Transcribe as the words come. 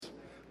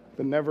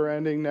the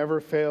never-ending,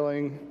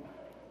 never-failing,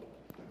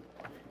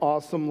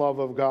 awesome love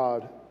of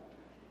God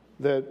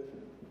that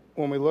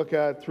when we look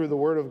at through the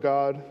Word of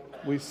God,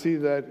 we see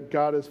that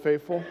God is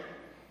faithful,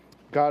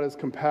 God is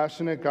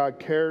compassionate, God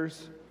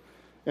cares.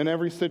 In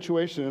every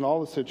situation, in all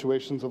the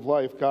situations of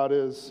life, God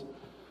is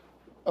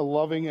a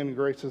loving and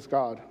gracious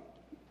God.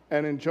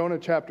 And in Jonah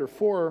chapter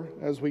 4,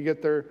 as we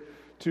get there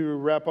to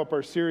wrap up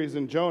our series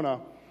in Jonah,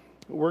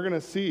 we're going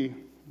to see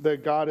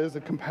that God is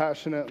a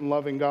compassionate and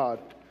loving God,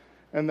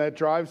 and that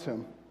drives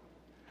him.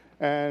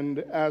 And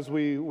as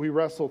we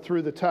wrestle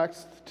through the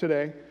text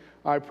today,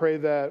 I pray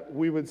that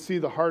we would see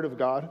the heart of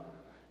God,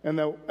 and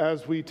that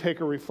as we take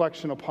a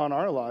reflection upon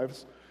our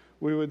lives,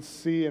 we would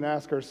see and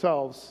ask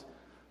ourselves,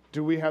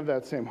 do we have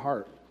that same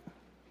heart?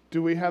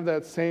 Do we have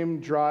that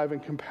same drive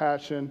and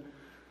compassion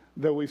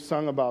that we've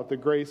sung about, the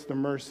grace, the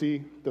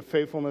mercy, the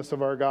faithfulness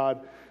of our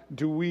God?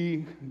 Do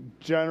we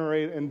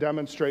generate and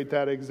demonstrate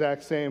that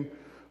exact same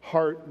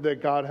heart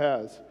that God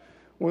has?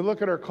 When we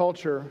look at our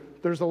culture,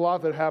 there's a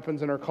lot that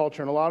happens in our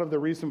culture, and a lot of the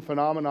recent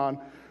phenomenon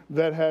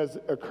that has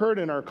occurred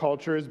in our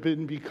culture has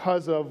been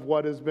because of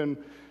what has been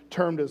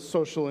termed as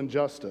social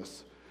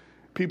injustice.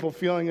 People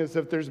feeling as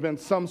if there's been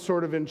some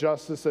sort of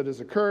injustice that has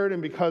occurred,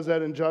 and because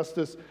that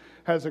injustice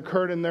has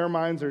occurred in their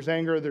minds, there's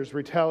anger, there's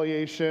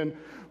retaliation,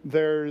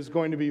 there's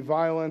going to be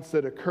violence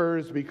that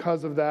occurs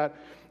because of that.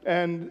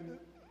 And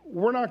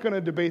we're not going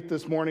to debate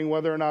this morning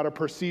whether or not a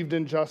perceived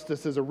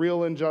injustice is a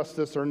real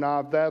injustice or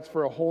not. That's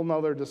for a whole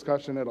nother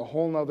discussion at a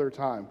whole nother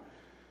time.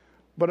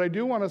 But I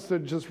do want us to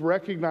just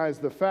recognize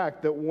the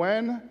fact that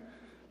when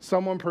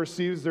someone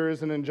perceives there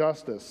is an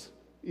injustice,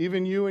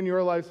 even you in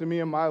your life and me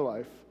in my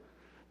life,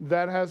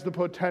 that has the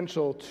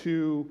potential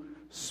to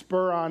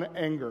spur on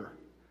anger,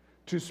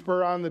 to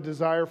spur on the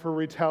desire for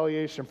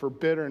retaliation, for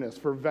bitterness,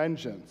 for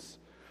vengeance,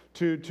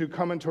 to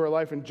come into our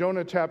life. And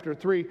Jonah chapter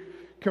 3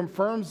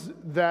 confirms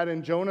that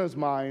in Jonah's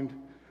mind,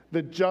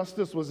 that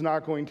justice was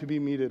not going to be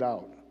meted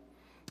out.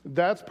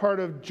 That's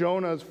part of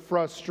Jonah's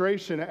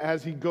frustration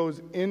as he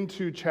goes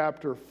into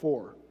chapter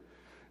 4.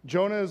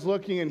 Jonah is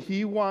looking and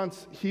he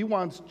wants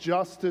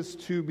justice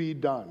to be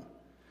done.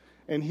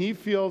 And he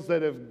feels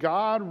that if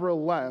God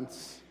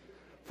relents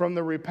from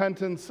the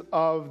repentance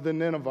of the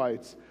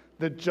Ninevites,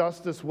 that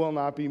justice will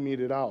not be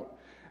meted out.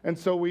 And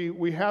so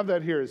we have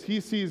that here. As he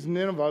sees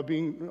Nineveh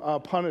being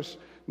punished,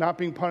 not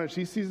being punished,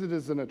 he sees it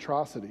as an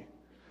atrocity,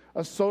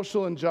 a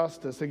social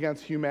injustice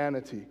against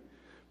humanity.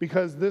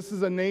 Because this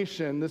is a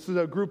nation, this is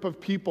a group of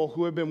people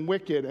who have been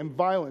wicked and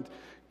violent.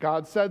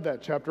 God said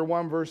that, chapter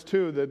 1, verse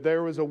 2, that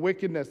there was a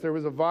wickedness, there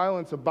was a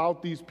violence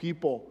about these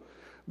people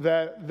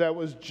that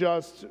was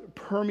just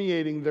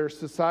permeating their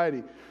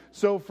society.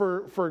 So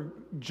for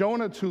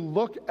Jonah to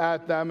look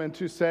at them and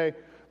to say,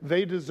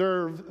 they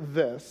deserve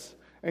this,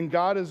 and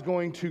God is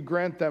going to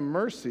grant them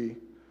mercy,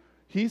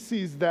 he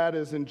sees that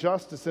as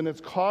injustice, and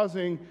it's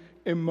causing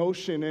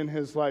emotion in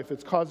his life.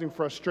 It's causing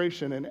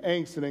frustration and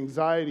angst and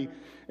anxiety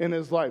in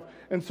his life.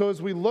 And so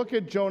as we look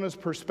at Jonah's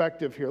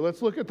perspective here,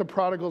 let's look at the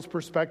prodigal's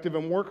perspective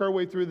and work our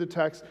way through the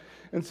text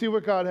and see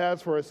what God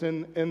has for us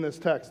in this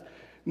text.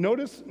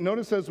 Notice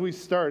as we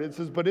start, it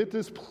says, but it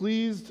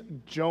displeased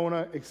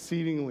Jonah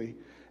exceedingly,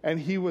 and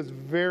he was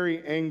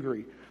very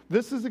angry.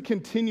 This is a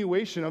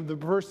continuation of the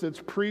verse that's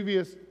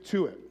previous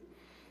to it.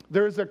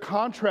 There is a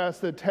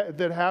contrast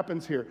that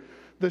happens here.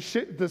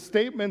 The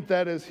statement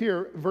that is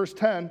here, verse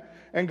 10,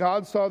 and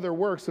God saw their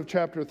works of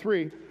chapter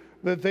 3,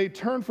 that they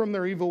turned from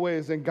their evil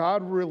ways, and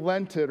God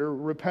relented or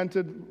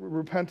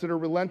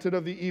relented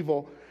of the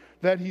evil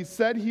that he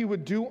said he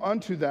would do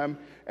unto them,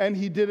 and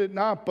he did it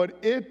not. But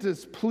it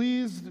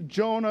displeased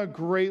Jonah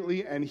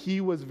greatly, and he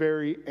was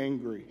very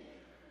angry.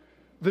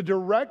 The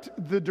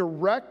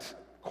direct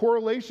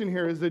correlation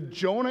here is that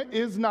Jonah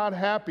is not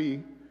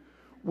happy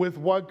with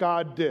what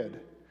God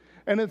did.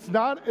 And it's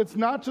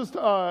not just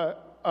a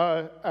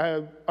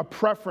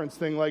preference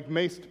thing like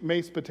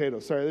mashed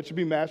potatoes. Sorry, that should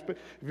be mashed. But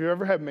if you've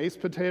ever had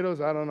mashed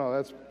potatoes, I don't know.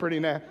 That's pretty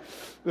nasty.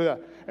 Yeah.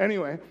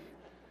 Anyway,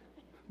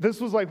 this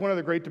was like one of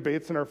the great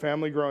debates in our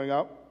family growing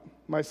up.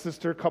 A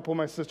couple of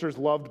my sisters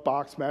loved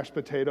boxed mashed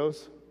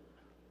potatoes.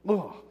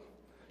 Ugh.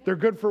 They're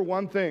good for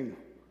one thing: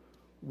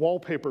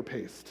 wallpaper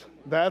paste.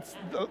 That's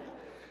not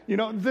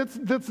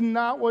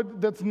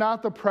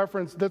the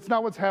preference. That's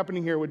not what's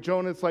happening here with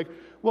Jonah. It's like,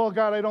 well,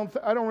 God, I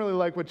don't really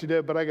like what you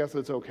did, but I guess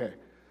it's okay.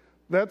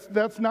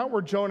 That's not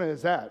where Jonah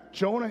is at.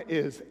 Jonah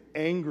is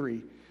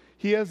angry.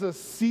 He has a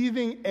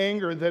seething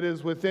anger that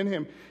is within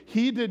him.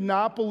 He did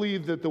not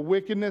believe that the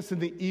wickedness and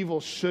the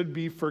evil should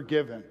be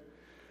forgiven.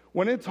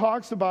 When it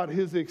talks about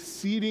his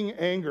exceeding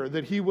anger,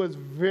 that he was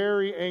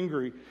very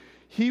angry,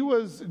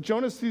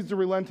 Jonah sees the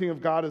relenting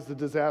of God as a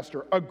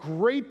disaster, a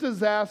great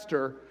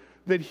disaster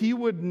that he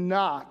would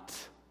not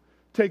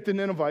take the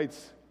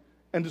Ninevites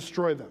and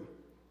destroy them.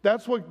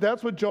 That's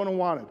what Jonah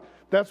wanted.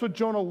 That's what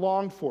Jonah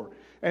longed for.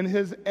 And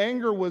his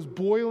anger was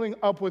boiling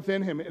up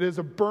within him. It is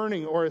a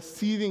burning or a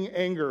seething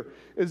anger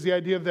is the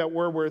idea of that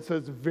word where it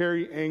says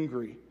very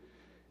angry.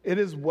 It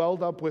is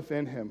welled up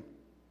within him.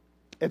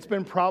 It's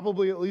been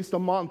probably at least a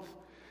month,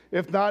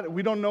 If not,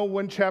 we don't know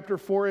when chapter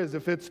 4 is.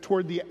 If it's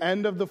toward the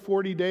end of the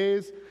 40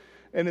 days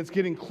and it's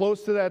getting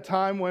close to that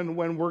time when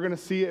we're going to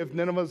see if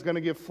Nineveh is going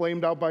to get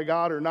flamed out by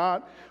God or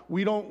not,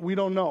 we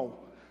don't know.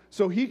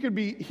 So he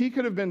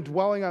could have been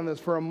dwelling on this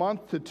for a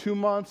month to 2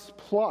 months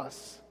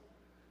plus,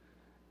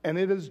 and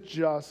it is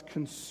just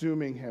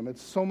consuming him.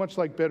 It's so much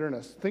like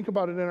bitterness. Think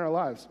about it in our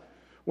lives.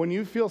 When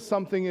you feel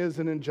something is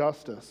an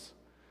injustice,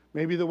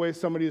 maybe the way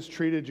somebody has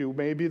treated you,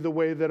 maybe the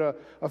way that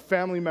a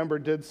family member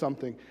did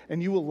something,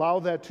 and you allow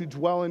that to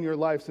dwell in your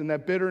lives, and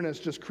that bitterness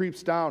just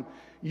creeps down,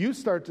 you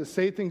start to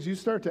say things, you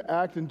start to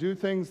act and do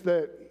things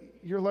that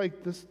you're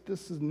like, this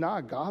is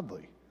not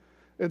godly.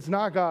 It's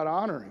not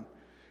God-honoring.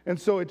 And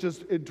so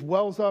it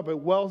wells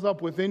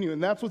up within you.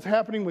 And that's what's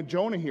happening with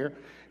Jonah here,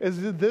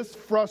 is this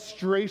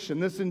frustration,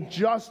 this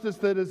injustice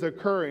that is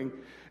occurring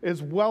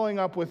is welling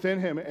up within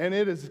him, and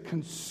it is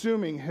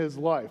consuming his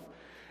life.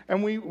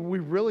 And we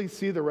really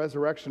see the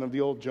resurrection of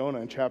the old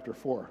Jonah in chapter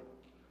 4.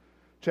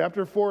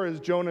 Chapter 4 is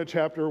Jonah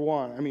chapter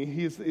 1. I mean,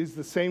 he's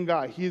the same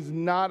guy. He's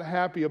not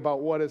happy about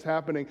what is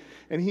happening,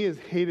 and he has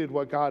hated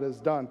what God has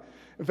done.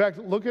 In fact,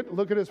 look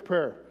at his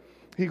prayer.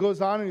 He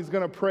goes on and he's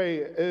going to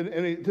pray,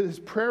 and his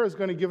prayer is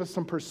going to give us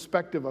some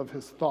perspective of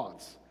his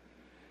thoughts.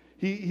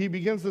 He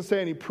begins to say,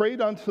 and he prayed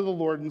unto the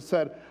Lord and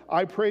said,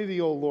 I pray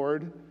thee, O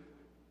Lord,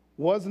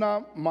 was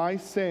not this my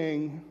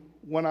saying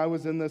when I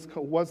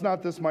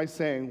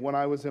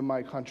was in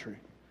my country?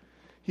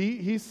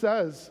 He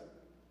says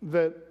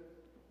that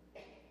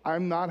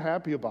I'm not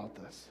happy about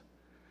this.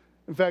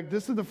 In fact,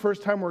 this is the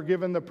first time we're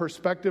given the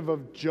perspective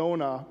of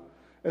Jonah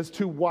as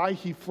to why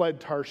he fled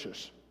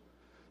Tarshish.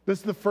 This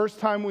is the first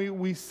time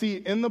we see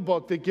in the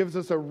book that gives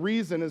us a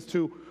reason as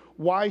to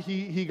why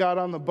he got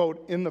on the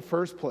boat in the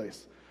first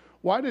place.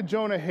 Why did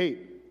Jonah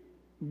hate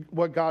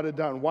what God had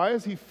done? Why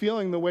is he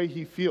feeling the way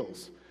he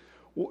feels?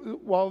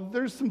 Well,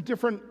 there's some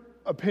different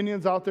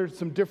opinions out there,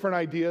 some different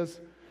ideas,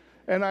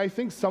 and I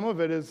think some of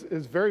it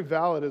is very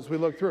valid as we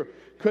look through.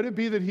 Could it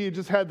be that he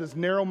just had this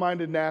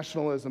narrow-minded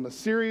nationalism?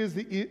 Assyria is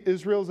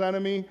Israel's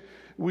enemy.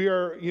 We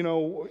are,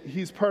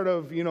 he's part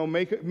of,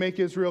 make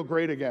Israel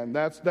great again.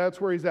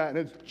 That's where he's at, and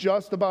it's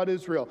just about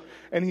Israel,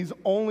 and he's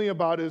only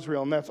about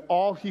Israel, and that's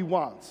all he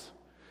wants.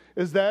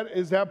 Is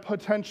that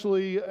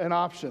potentially an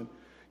option?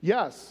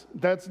 Yes,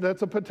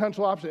 that's a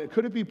potential option.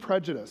 Could it be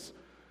prejudice?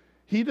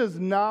 He does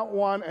not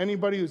want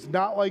anybody who's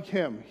not like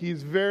him.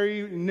 He's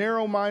very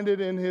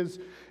narrow-minded in his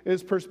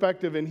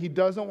perspective, and he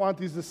doesn't want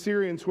these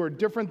Assyrians who are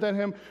different than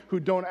him, who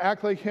don't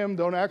act like him,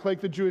 don't act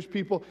like the Jewish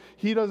people.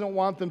 He doesn't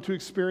want them to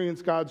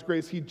experience God's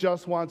grace. He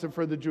just wants it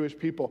for the Jewish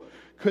people.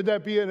 Could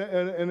that be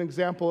an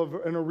example of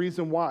and a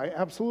reason why?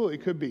 Absolutely,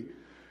 it could be.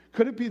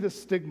 Could it be the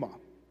stigma?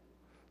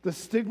 The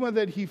stigma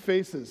that he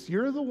faces.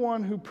 You're the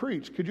one who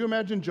preached. Could you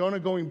imagine Jonah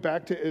going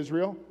back to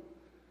Israel?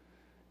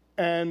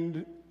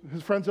 And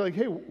his friends are like,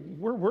 hey,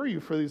 where were you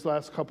for these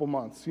last couple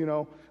months?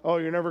 Oh,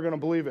 you're never going to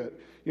believe it.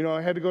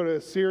 I had to go to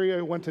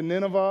Assyria, went to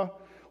Nineveh,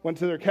 went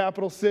to their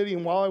capital city,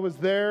 and while I was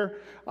there,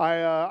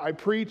 I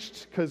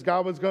preached because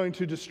God was going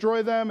to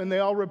destroy them, and they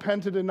all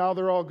repented, and now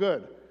they're all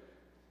good.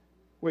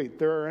 Wait,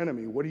 they're our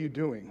enemy. What are you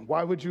doing?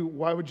 Why would you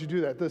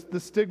do that? The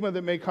stigma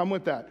that may come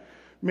with that.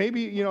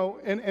 Maybe,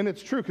 and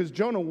it's true, because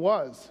Jonah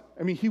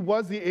he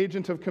was the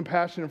agent of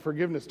compassion and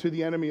forgiveness to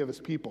the enemy of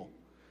his people.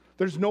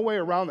 There's no way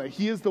around that.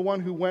 He is the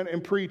one who went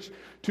and preached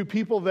to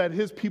people that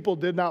his people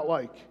did not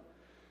like,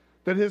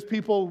 that his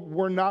people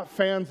were not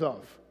fans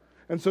of.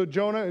 And so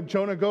Jonah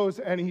goes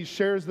and he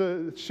shares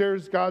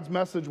God's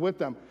message with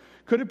them.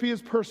 Could it be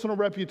his personal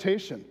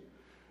reputation?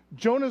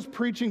 Jonah's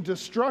preaching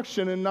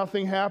destruction and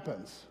nothing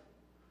happens.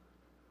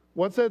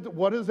 What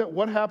is that?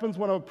 What happens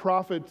when a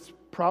prophet's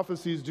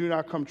prophecies do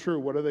not come true?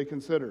 What are they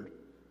considered?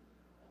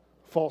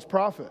 False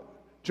prophet.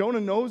 Jonah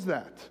knows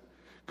that.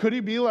 Could he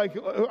be like,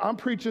 I'm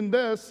preaching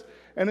this,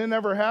 and it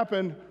never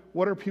happened?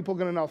 What are people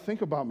going to now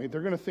think about me?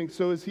 They're going to think,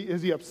 so is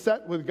he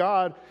upset with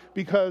God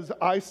because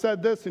I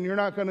said this, and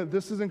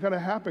this isn't going to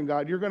happen,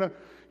 God. You're going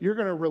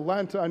to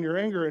relent on your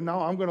anger, and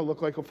now I'm going to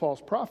look like a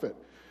false prophet.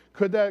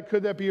 Could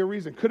that be a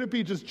reason? Could it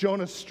be just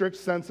Jonah's strict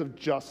sense of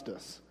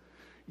justice?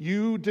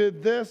 You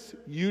did this,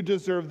 you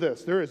deserve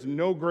this. There is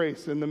no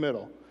grace in the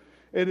middle.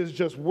 It is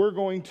just we're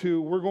going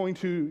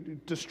to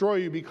destroy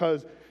you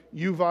because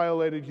you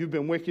violated, you've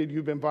been wicked,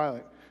 you've been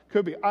violent.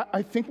 Could be.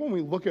 I think when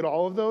we look at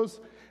all of those,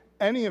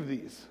 any of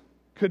these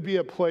could be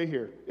at play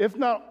here. If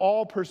not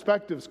all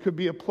perspectives could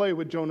be at play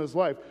with Jonah's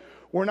life.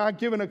 We're not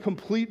given a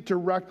complete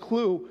direct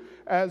clue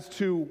as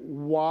to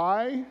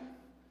why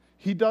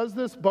he does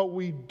this, but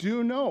we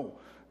do know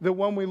that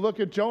when we look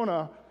at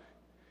Jonah,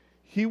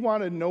 he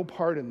wanted no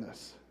part in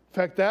this. In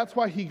fact, that's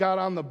why he got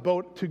on the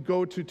boat to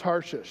go to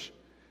Tarshish.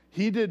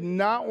 He did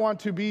not want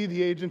to be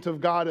the agent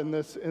of God in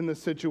this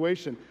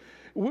situation.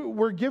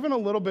 We're given a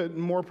little bit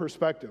more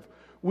perspective.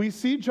 We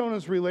see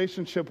Jonah's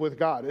relationship with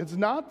God. It's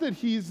not that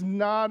he's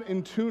not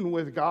in tune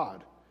with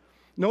God.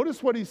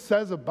 Notice what he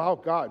says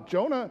about God.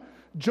 Jonah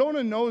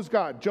knows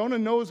God. Jonah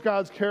knows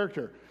God's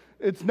character.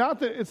 It's not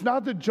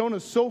that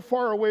Jonah's so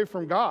far away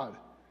from God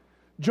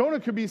Jonah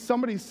could be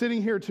somebody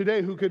sitting here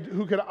today who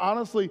could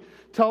honestly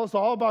tell us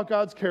all about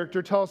God's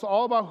character, tell us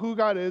all about who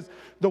God is,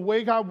 the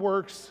way God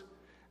works,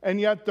 and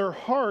yet their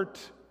heart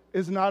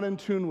is not in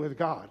tune with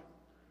God.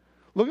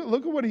 Look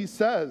at what he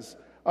says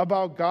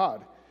about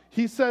God.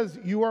 He says,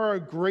 you are a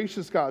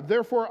gracious God.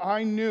 Therefore,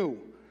 I knew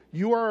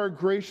you are a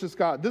gracious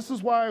God. This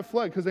is why I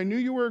fled, because I knew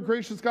you were a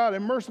gracious God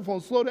and merciful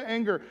and slow to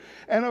anger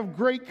and of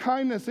great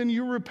kindness, and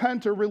you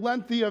repent or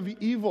relent thee of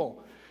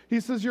evil. He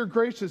says, you're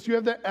gracious. You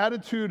have that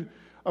attitude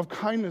of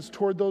kindness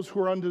toward those who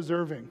are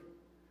undeserving.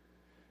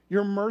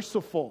 You're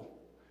merciful.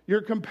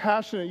 You're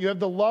compassionate. You have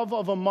the love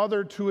of a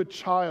mother to a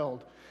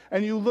child.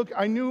 And you look,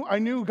 I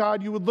knew,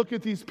 God, you would look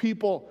at these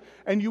people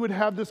and you would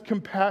have this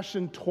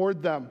compassion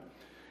toward them.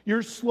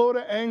 You're slow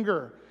to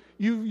anger.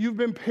 You've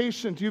been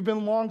patient. You've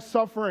been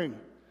long-suffering.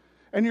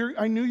 And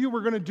I knew you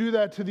were going to do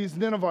that to these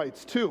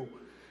Ninevites too.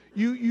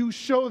 You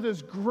show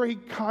this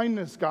great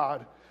kindness,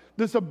 God,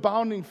 this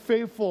abounding,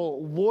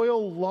 faithful,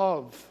 loyal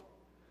love.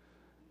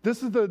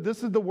 This is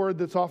the word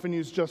that's often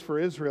used just for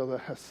Israel, the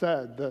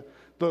hesed,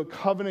 the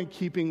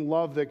covenant-keeping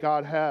love that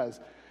God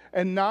has.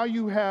 And now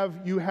you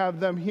have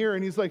them here,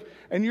 and he's like,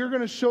 and you're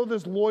going to show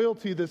this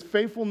loyalty, this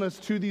faithfulness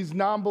to these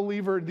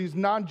non-believer, these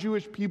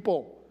non-Jewish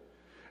people.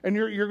 And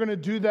you're going to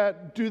do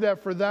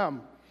that for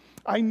them.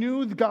 I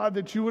knew, God,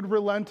 that you would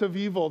relent of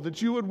evil,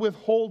 that you would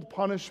withhold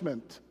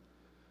punishment.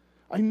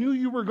 I knew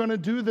you were going to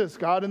do this,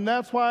 God, and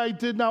that's why I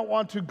did not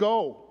want to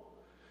go.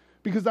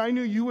 Because I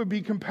knew you would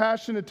be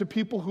compassionate to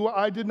people who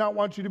I did not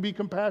want you to be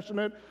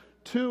compassionate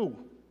to.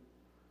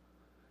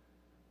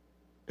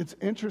 It's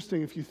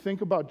interesting if you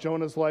think about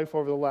Jonah's life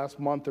over the last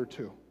month or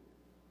two.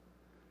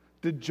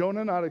 Did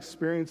Jonah not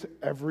experience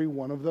every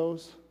one of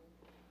those?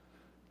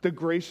 The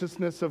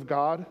graciousness of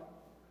God?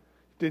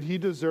 Did he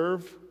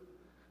deserve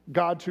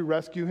God to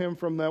rescue him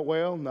from that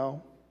whale?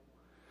 No.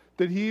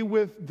 Did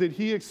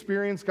he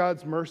experience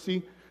God's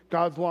mercy,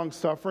 God's long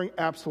suffering?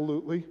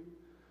 Absolutely.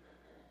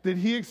 Did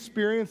he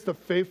experience the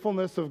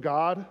faithfulness of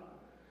God?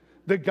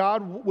 The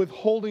God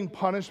withholding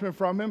punishment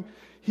from him?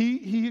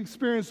 He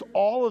experienced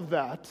all of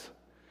that,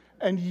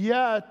 and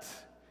yet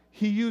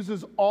he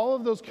uses all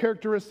of those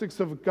characteristics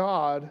of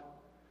God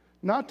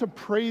not to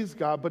praise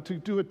God, but to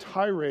do a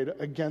tirade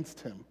against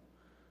him.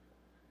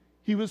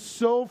 He was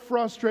so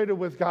frustrated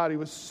with God. He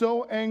was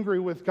so angry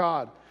with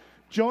God.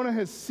 Jonah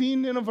has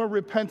seen Nineveh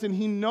repent, and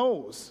he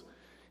knows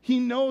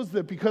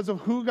that because of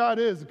who God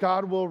is,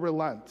 God will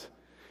relent.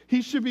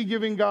 He should be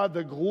giving God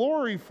the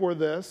glory for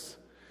this,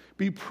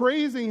 be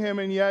praising him,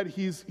 and yet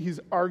he's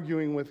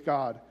arguing with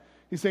God.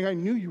 He's saying, I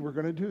knew you were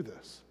going to do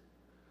this.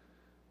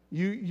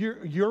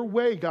 Your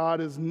way,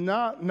 God, is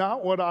not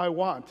what I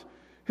want.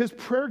 His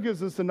prayer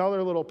gives us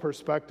another little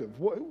perspective.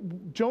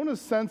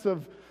 Jonah's sense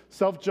of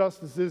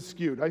self-justice is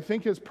skewed. I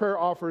think his prayer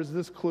offers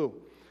this clue.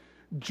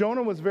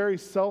 Jonah was very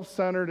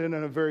self-centered and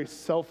in a very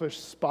selfish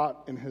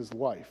spot in his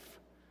life.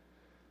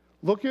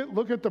 Look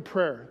at the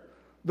prayer.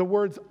 The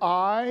words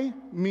I,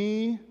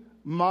 me,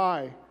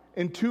 my,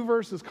 in 2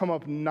 verses come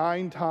up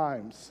 9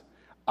 times.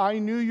 I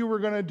knew you were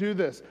going to do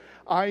this.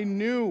 I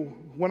knew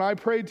when I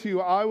prayed to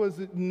you, I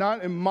was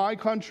not in my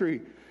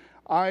country.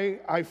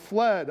 I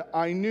fled.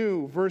 I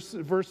knew. Verse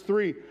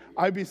 3,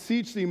 I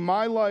beseech thee,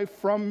 my life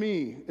from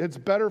me. It's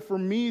better for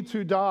me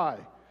to die.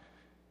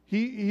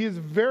 He is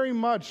very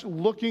much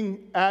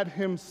looking at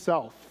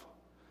himself,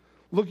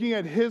 looking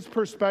at his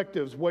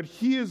perspectives, what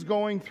he is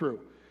going through.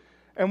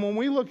 And when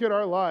we look at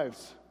our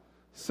lives,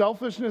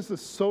 selfishness is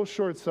so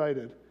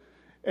short-sighted.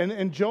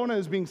 And Jonah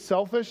is being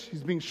selfish.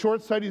 He's being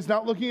short-sighted. He's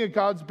not looking at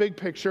God's big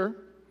picture.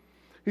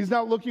 He's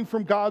not looking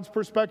from God's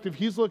perspective.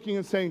 He's looking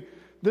and saying,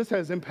 this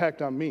has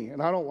impact on me,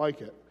 and I don't like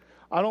it.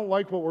 I don't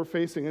like what we're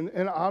facing.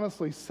 And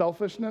honestly,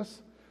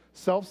 selfishness,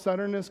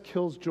 self-centeredness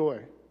kills joy.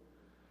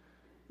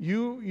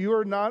 You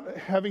are not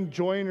having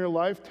joy in your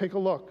life, take a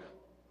look.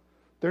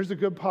 There's a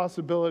good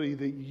possibility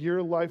that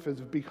your life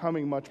is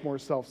becoming much more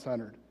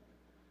self-centered.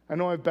 I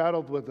know I've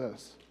battled with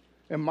this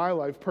in my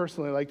life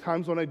personally. Like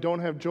times when I don't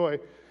have joy,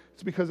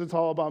 it's because it's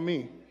all about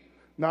me.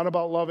 Not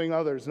about loving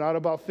others, not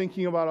about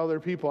thinking about other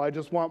people. I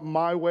just want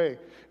my way.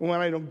 And when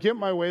I don't get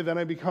my way, then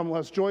I become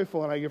less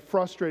joyful and I get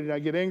frustrated. I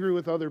get angry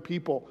with other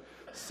people.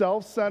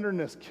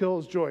 Self-centeredness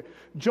kills joy.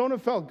 Jonah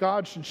felt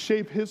God should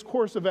shape his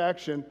course of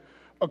action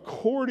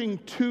according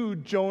to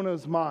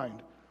Jonah's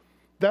mind.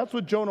 That's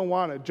what Jonah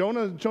wanted.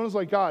 Jonah's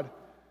like, God,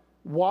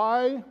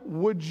 why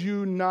would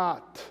you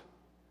not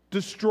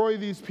destroy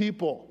these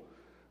people?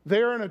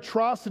 They're an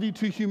atrocity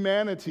to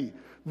humanity.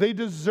 They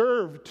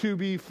deserve to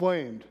be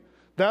flamed.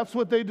 That's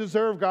what they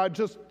deserve, God.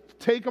 Just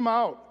take them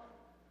out.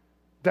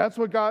 That's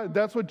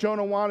what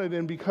Jonah wanted.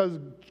 And because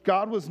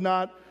God was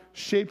not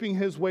shaping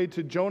his way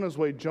to Jonah's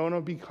way, Jonah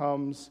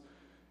becomes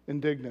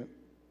indignant.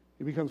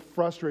 He becomes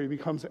frustrated. He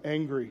becomes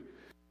angry.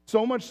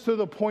 So much to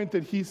the point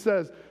that he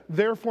says,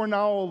 therefore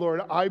now, O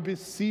Lord, I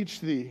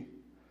beseech thee,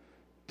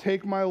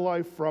 take my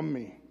life from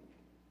me.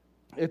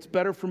 It's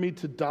better for me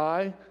to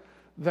die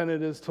than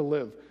it is to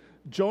live.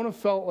 Jonah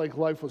felt like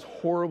life was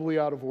horribly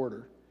out of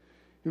order.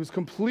 He was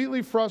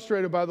completely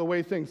frustrated by the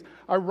way things.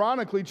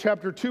 Ironically,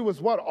 chapter 2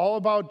 was what? All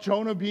about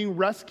Jonah being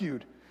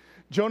rescued.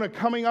 Jonah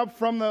coming up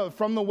from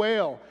the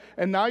whale.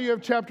 And now you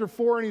have chapter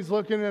 4 and he's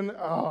looking and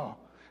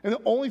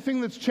the only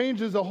thing that's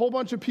changed is a whole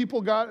bunch of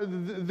people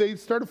they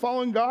started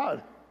following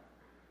God.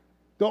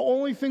 The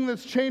only thing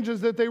that's changed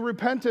is that they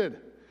repented.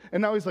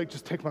 And now he's like,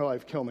 just take my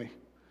life, kill me.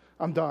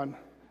 I'm done.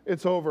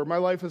 It's over. My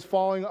life is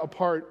falling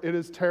apart. It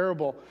is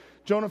terrible.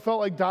 Jonah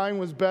felt like dying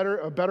was a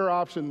better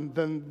option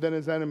than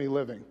his enemy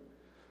living.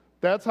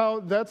 That's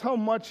how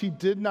much he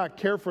did not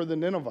care for the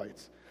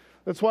Ninevites.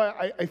 That's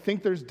why I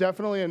think there's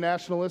definitely a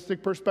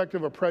nationalistic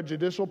perspective, a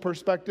prejudicial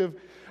perspective,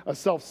 a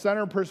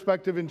self-centered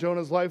perspective in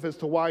Jonah's life as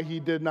to why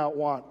he did not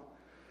want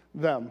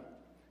them.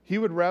 He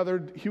would rather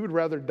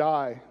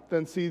die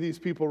than see these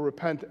people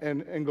repent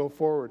and go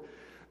forward.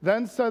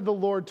 Then said the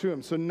Lord to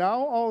him. So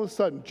now all of a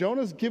sudden,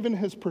 Jonah's given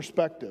his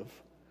perspective,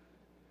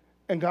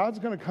 and God's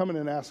going to come in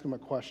and ask him a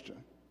question.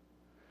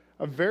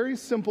 A very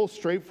simple,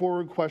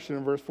 straightforward question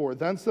in verse 4.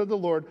 Then said the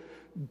Lord,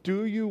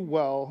 do you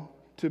well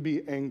to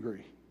be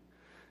angry?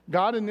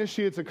 God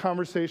initiates a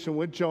conversation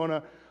with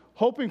Jonah,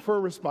 hoping for a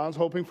response,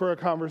 hoping for a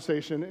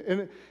conversation.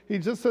 And he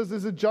just says,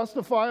 is it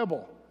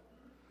justifiable?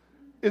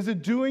 Is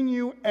it doing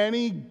you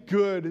any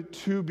good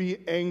to be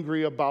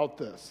angry about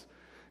this?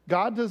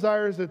 God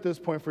desires at this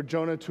point for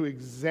Jonah to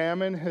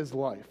examine his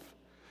life,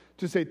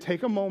 to say,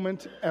 take a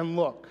moment and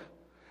look.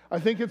 I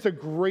think it's a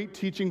great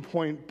teaching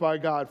point by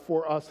God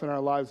for us in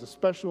our lives,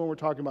 especially when we're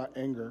talking about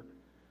anger.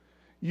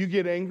 You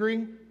get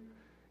angry,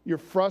 you're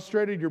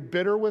frustrated, you're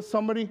bitter with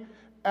somebody,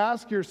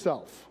 ask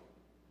yourself,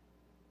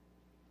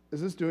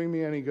 is this doing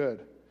me any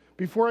good?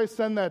 Before I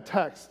send that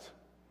text,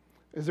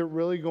 is it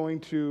really going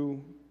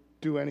to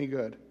do any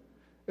good?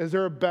 Is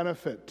there a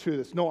benefit to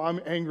this? No, I'm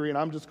angry and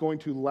I'm just going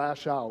to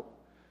lash out.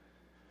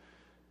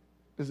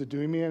 Is it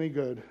doing me any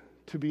good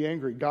to be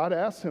angry? God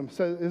asks him,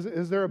 says,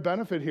 is there a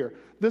benefit here?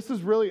 This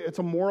is really, it's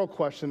a moral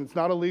question. It's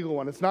not a legal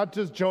one. It's not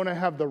just Jonah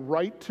have the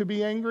right to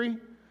be angry.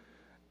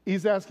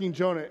 He's asking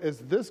Jonah, is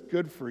this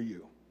good for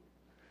you?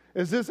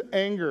 Is this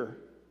anger,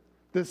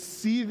 this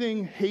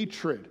seething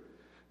hatred,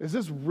 is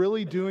this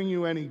really doing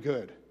you any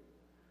good?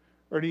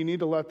 Or do you need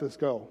to let this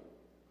go?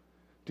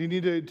 Do you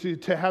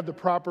need to have the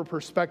proper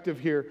perspective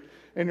here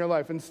in your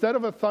life? Instead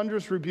of a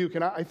thunderous rebuke,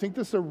 and I think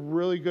this is a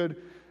really good,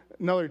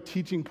 another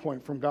teaching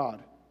point from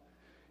God.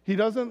 He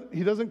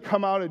doesn't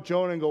come out at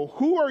Jonah and go,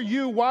 who are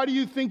you? Why do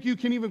you think you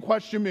can even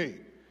question me?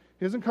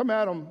 He doesn't come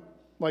at him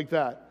like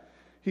that.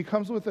 He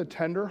comes with a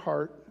tender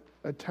heart,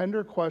 a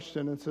tender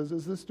question, and says,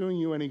 is this doing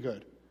you any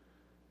good?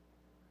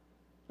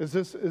 Is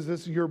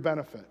this your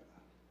benefit?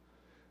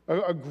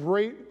 A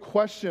great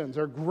questions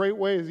are great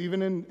ways,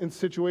 even in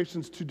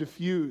situations, to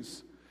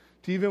diffuse,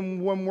 to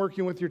even when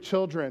working with your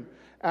children,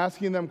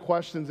 asking them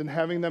questions and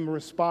having them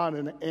respond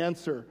and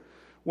answer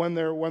when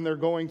they're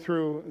going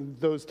through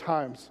those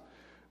times.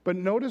 But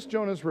notice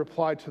Jonah's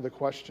reply to the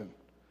question.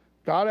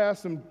 God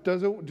asks him,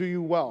 does it do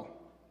you well?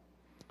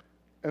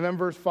 And then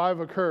verse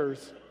 5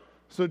 occurs,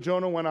 so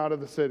Jonah went out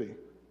of the city.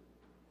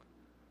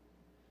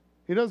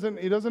 He doesn't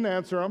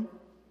answer him.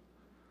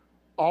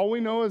 All we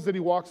know is that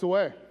he walks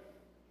away.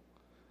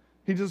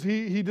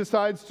 He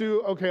decides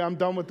to, okay, I'm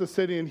done with the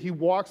city, and he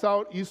walks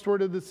out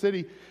eastward of the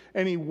city,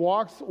 and he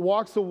walks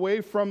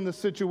away from the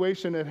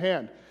situation at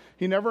hand.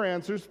 He never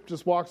answers,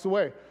 just walks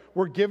away.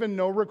 We're given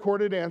no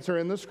recorded answer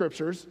in the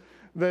scriptures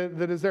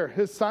that is there.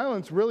 His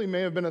silence really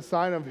may have been a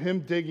sign of him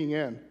digging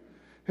in,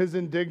 his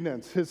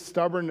indignance, his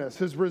stubbornness,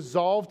 his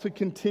resolve to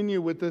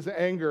continue with this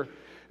anger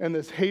and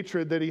this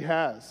hatred that he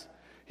has.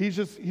 He's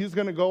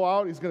going to go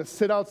out, he's going to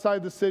sit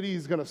outside the city,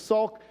 he's going to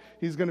sulk,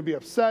 he's going to be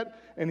upset,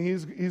 and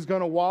he's going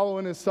to wallow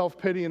in his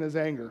self-pity and his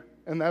anger.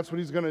 And that's what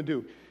he's going to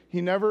do.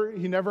 He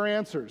never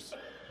answers.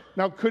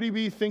 Now, could he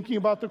be thinking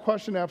about the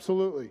question?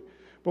 Absolutely.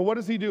 But what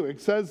does he do?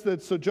 It says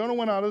that, so Jonah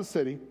went out of the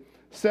city,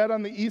 sat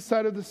on the east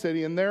side of the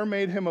city, and there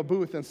made him a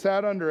booth and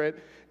sat under it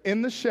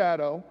in the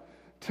shadow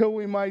till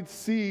we might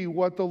see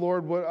what the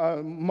Lord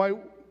would,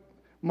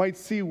 might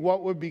see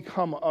what would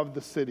become of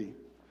the city.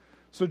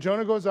 So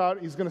Jonah goes out,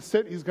 he's going to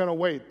sit, he's going to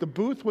wait. The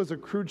booth was a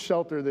crude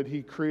shelter that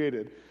he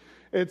created.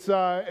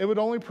 It would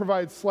only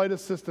provide slight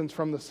assistance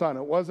from the sun.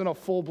 It wasn't a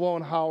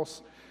full-blown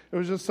house. It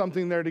was just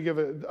something there to give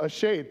it a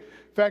shade.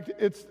 In fact,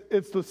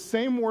 it's the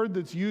same word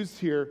that's used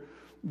here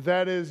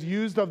that is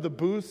used of the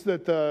booths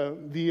that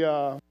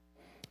the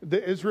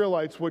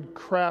Israelites would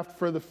craft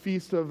for the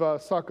Feast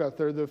of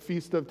Succoth or the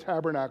Feast of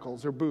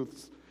Tabernacles or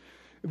booths.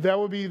 That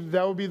would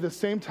be the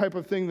same type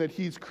of thing that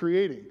he's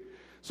creating.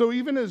 So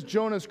even as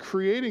Jonah's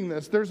creating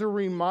this, there's a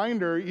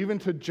reminder even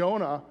to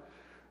Jonah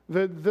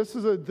that this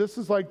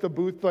is like the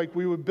booth like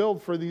we would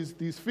build for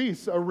these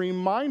feasts. A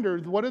reminder,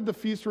 what did the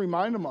feast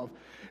remind them of?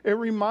 It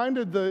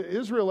reminded the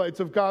Israelites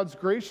of God's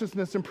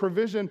graciousness and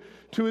provision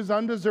to his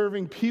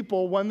undeserving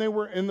people when they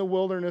were in the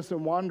wilderness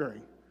and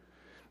wandering.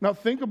 Now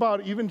think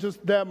about even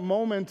just that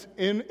moment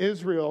in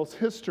Israel's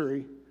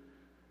history.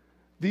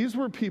 These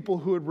were people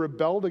who had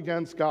rebelled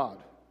against God.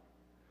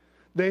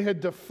 They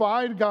had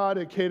defied God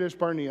at Kadesh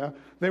Barnea.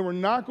 They were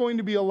not going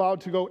to be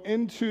allowed to go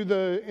into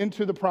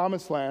the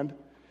promised land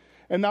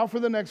And now for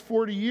the next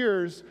 40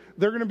 years,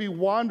 they're going to be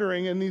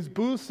wandering, and these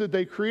booths that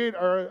they create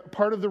are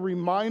part of the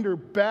reminder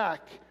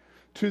back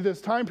to this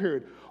time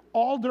period.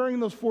 All during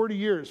those 40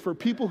 years, for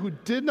people who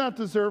did not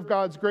deserve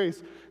God's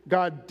grace,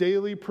 God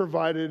daily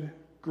provided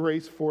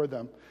grace for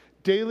them,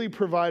 daily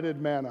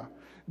provided manna,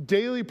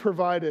 daily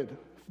provided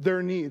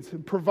their needs,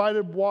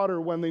 provided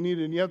water when they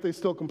needed, and yet they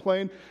still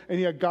complained, and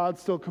yet God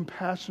still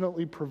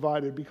compassionately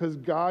provided because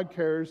God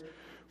cares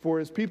for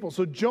his people.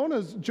 So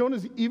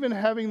Jonah's even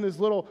having this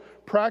little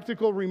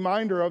practical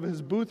reminder of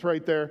his booth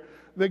right there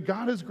that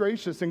God is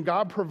gracious and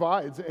God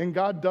provides and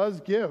God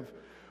does give.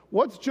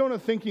 What's Jonah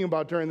thinking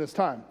about during this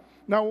time?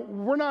 Now,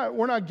 we're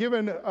not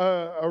given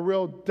a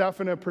real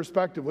definite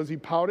perspective. Was he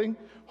pouting,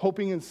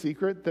 hoping in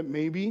secret that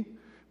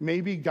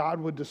maybe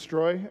God would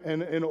destroy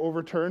and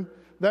overturn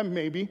them?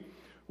 Maybe.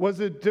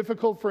 Was it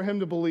difficult for him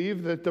to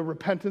believe that the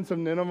repentance of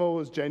Nineveh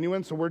was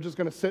genuine, so we're just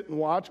going to sit and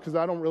watch because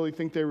I don't really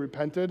think they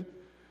repented?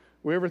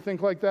 We ever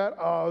think like that?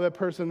 Oh, that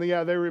person,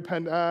 yeah, they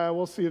repent.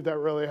 We'll see if that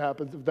really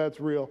happens, if that's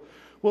real.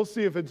 We'll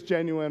see if it's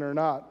genuine or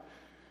not.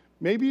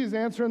 Maybe he's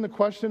answering the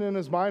question in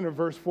his mind of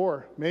verse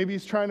 4. Maybe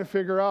he's trying to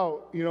figure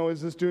out,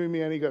 is this doing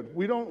me any good?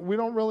 We don't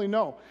really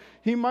know.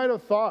 He might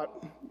have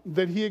thought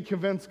that he had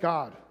convinced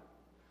God,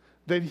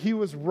 that he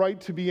was right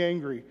to be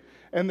angry,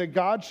 and that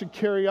God should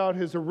carry out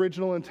his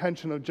original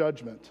intention of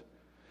judgment.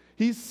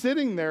 He's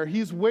sitting there,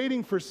 he's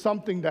waiting for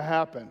something to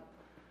happen.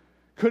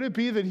 Could it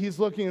be that he's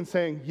looking and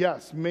saying,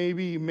 yes,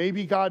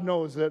 maybe God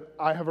knows that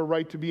I have a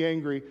right to be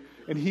angry,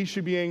 and he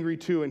should be angry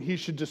too, and he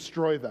should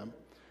destroy them.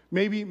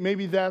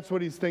 Maybe that's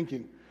what he's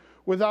thinking.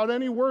 Without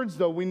any words,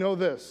 though, we know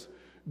this.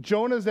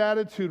 Jonah's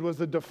attitude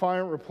was a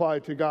defiant reply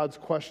to God's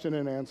question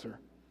and answer.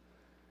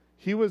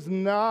 He was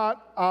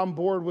not on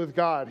board with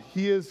God.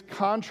 He is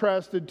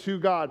contrasted to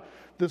God.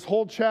 This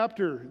whole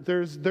chapter,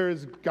 there's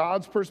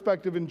God's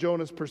perspective and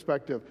Jonah's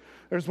perspective.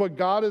 There's what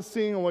God is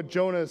seeing and what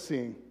Jonah is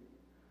seeing.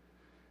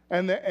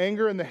 And the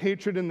anger and the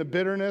hatred and the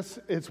bitterness,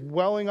 it's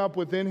welling up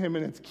within him,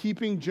 and it's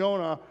keeping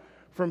Jonah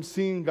from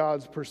seeing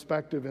God's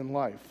perspective in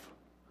life.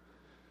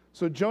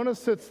 So Jonah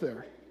sits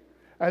there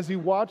as he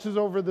watches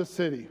over the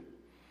city.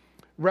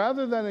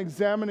 Rather than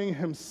examining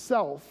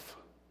himself,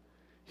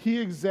 he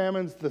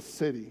examines the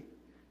city.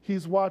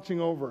 He's watching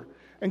over.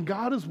 And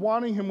God is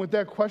wanting him with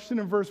that question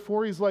in verse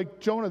 4. He's like,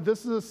 Jonah,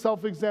 this is a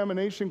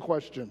self-examination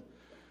question.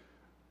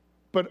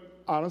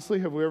 But honestly,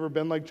 have we ever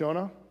been like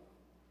Jonah?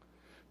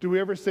 Do we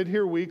ever sit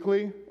here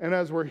weekly, and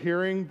as we're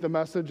hearing the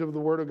message of the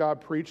Word of God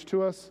preached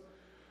to us,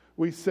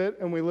 we sit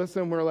and we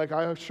listen, and we're like,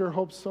 I sure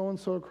hope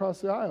so-and-so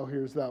across the aisle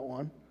hears that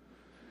one.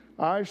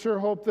 I sure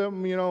hope that,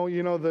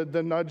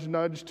 the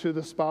nudge to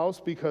the spouse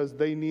because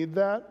they need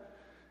that.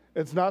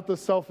 It's not the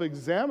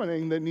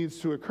self-examining that needs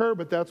to occur,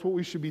 but that's what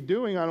we should be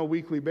doing on a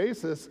weekly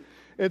basis.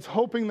 It's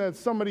hoping that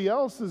somebody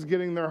else is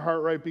getting their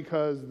heart right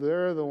because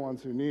they're the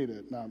ones who need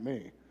it, not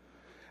me.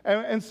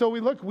 And so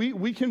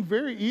we can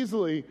very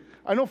easily,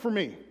 I know for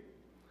me,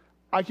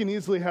 I can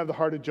easily have the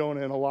heart of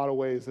Jonah in a lot of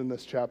ways in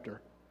this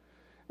chapter.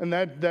 And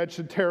that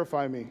should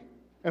terrify me.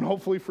 And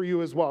hopefully for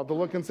you as well, to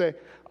look and say,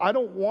 I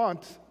don't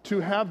want to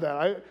have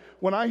that.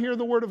 When I hear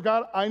the Word of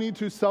God, I need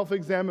to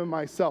self-examine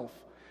myself.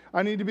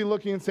 I need to be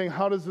looking and saying,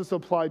 how does this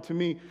apply to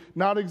me?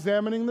 Not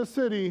examining the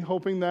city,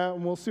 hoping that,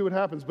 and we'll see what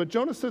happens. But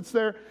Jonah sits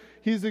there,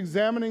 he's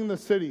examining the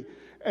city.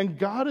 And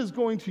God is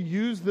going to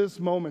use this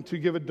moment to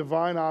give a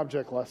divine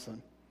object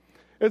lesson.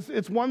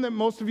 It's one that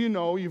most of you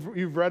know,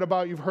 you've read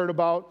about, you've heard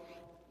about.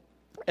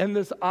 And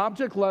this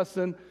object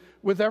lesson,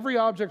 with every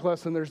object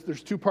lesson,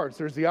 there's two parts.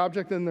 There's the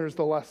object and there's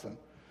the lesson.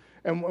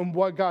 And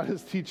what God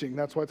is teaching.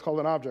 That's why it's called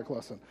an object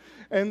lesson.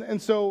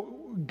 And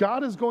so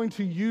God is going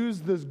to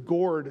use this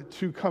gourd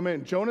to come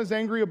in. Jonah's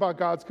angry about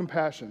God's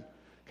compassion.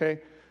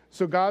 Okay?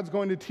 So God's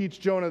going to teach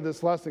Jonah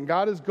this lesson.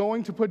 God is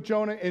going to put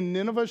Jonah in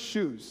Nineveh's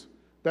shoes.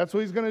 That's what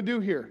he's going to do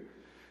here.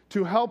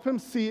 To help him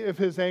see if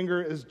his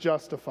anger is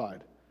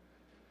justified.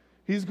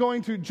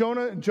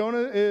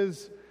 Jonah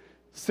is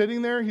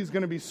sitting there. He's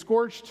going to be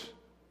scorched.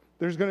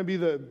 There's going to be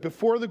the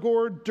before the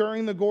gourd,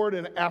 during the gourd,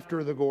 and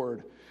after the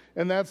gourd.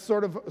 And that's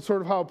sort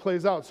of how it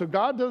plays out. So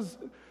God does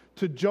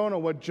to Jonah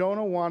what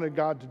Jonah wanted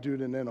God to do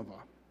to Nineveh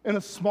in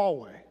a small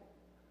way.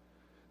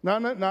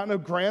 Not in a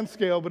grand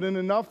scale, but in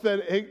enough that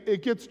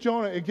it gets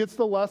Jonah, it gets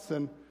the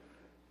lesson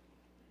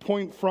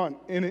in front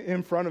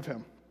of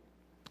him.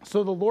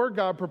 So the Lord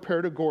God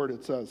prepared a gourd,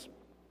 it says,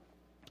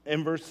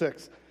 in verse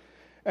 6,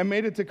 and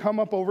made it to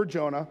come up over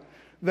Jonah,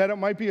 that it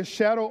might be a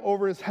shadow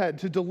over his head,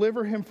 to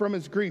deliver him from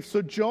his grief.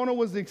 So Jonah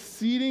was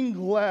exceeding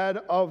glad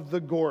of the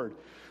gourd.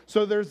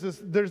 So there's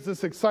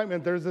this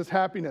excitement, there's this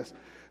happiness.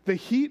 The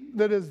heat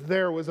that is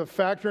there was a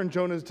factor in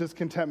Jonah's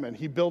discontentment.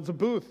 He builds a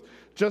booth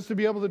just to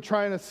be able to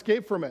try and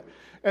escape from it.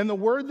 And the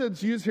word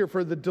that's used here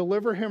for the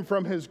deliver him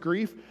from his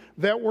grief,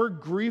 that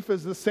word grief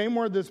is the same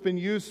word that's been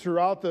used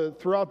throughout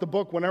the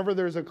book whenever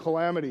there's a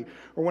calamity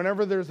or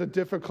whenever there's a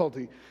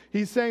difficulty.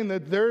 He's saying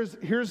that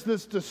here's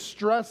this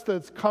distress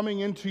that's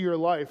coming into your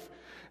life.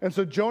 And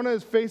so Jonah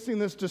is facing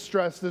this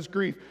distress, this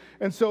grief.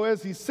 And so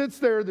as he sits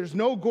there, there's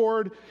no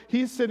gourd.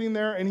 He's sitting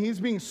there and he's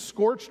being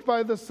scorched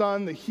by the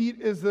sun. The heat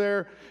is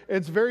there.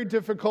 It's very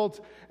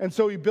difficult. And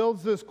so he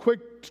builds this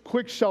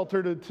quick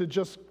shelter to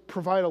just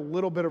provide a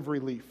little bit of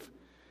relief.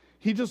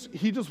 He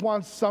just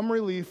wants some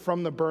relief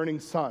from the burning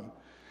sun.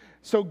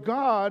 So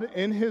God,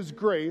 in his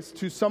grace,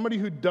 to somebody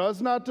who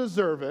does not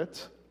deserve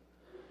it,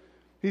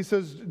 he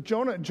says,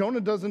 Jonah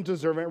doesn't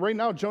deserve it. Right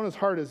now, Jonah's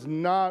heart is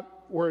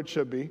not where it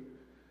should be.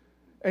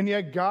 And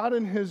yet God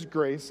in his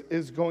grace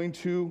is going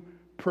to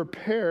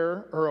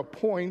prepare or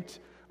appoint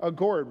a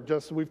gourd.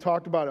 Just we've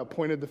talked about it.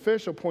 Appointed the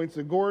fish, appoints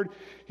the gourd.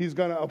 He's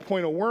going to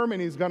appoint a worm,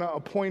 and he's going to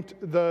appoint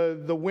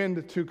the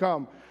wind to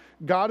come.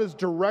 God is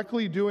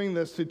directly doing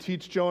this to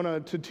teach Jonah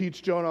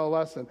a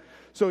lesson.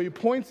 So he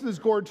appoints this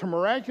gourd to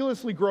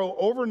miraculously grow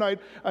overnight,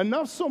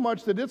 enough so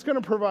much that it's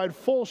going to provide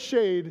full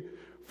shade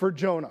for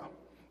Jonah.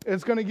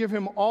 It's going to give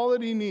him all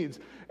that he needs.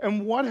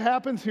 And what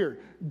happens here?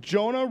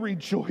 Jonah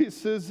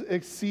rejoices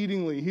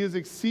exceedingly. He is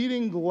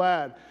exceeding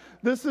glad.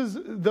 This is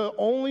the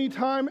only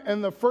time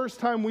and the first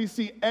time we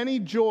see any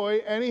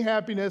joy, any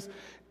happiness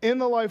in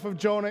the life of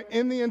Jonah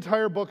in the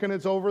entire book, and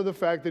it's over the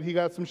fact that he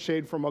got some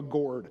shade from a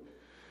gourd.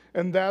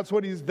 And that's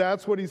what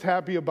he's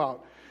happy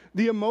about.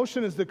 The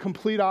emotion is the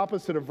complete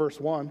opposite of verse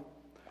 1.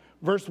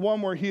 Verse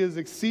 1, where he is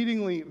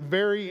exceedingly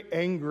very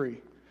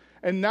angry.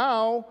 And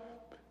now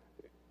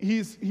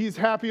he's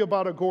happy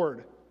about a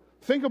gourd.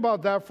 Think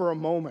about that for a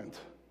moment.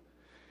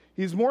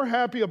 He's more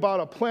happy about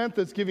a plant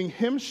that's giving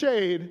him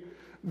shade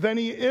than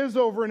he is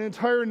over an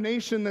entire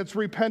nation that's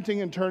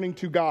repenting and turning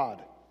to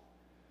God.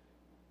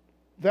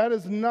 That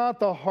is not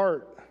the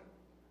heart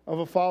of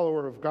a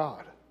follower of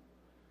God.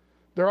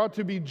 There ought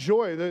to be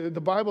joy. The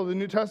Bible, the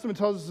New Testament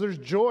tells us there's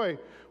joy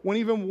when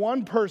even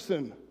one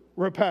person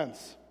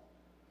repents.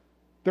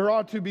 There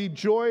ought to be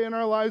joy in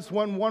our lives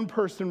when one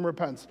person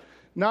repents.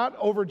 Not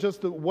over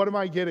just what am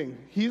I getting.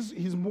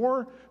 He's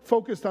more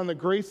focused on the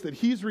grace that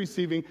he's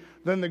receiving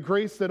than the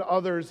grace that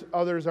others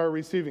are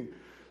receiving.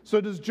 So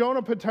does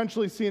Jonah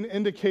potentially see an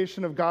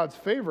indication of God's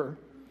favor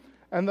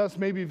and thus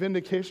maybe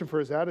vindication for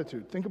his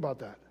attitude? Think about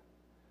that.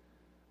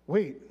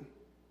 Wait,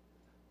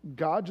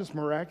 God just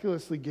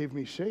miraculously gave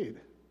me shade.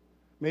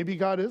 Maybe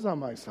God is on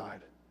my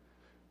side.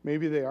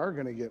 Maybe they are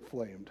going to get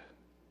flamed.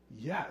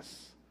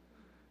 Yes.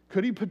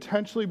 Could he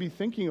potentially be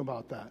thinking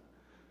about that?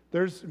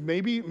 There's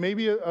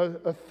maybe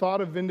a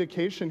thought of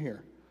vindication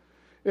here.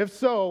 If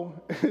so,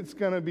 it's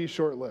going to be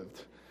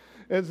short-lived.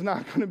 It's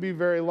not going to be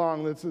very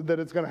long that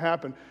it's going to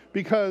happen.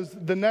 Because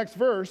the next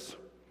verse,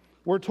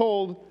 we're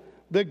told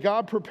that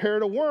God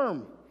prepared a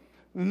worm.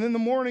 And in the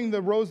morning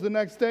that rose the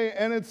next day,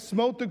 and it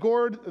smote the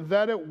gourd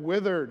that it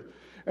withered.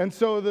 And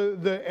so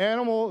the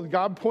animal,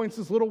 God points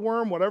this little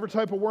worm, whatever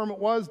type of worm it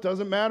was,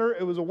 doesn't matter.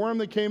 It was a worm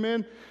that came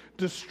in,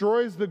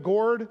 destroys the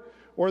gourd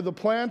or the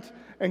plant,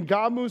 and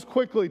God moves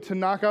quickly to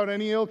knock out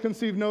any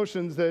ill-conceived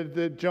notions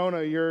that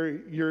Jonah,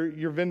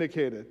 you're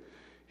vindicated.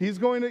 He's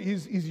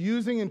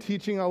using and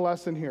teaching a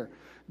lesson here.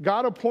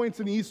 God appoints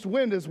an east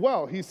wind as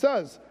well. He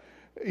says,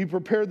 he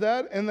prepared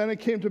that, and then it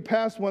came to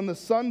pass when the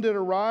sun did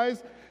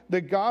arise,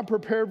 that God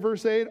prepared,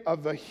 verse 8, a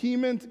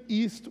vehement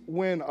east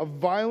wind, a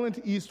violent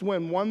east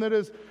wind, one that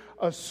is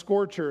a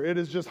scorcher. It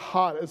is just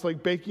hot. It's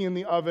like baking in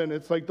the oven.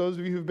 It's like those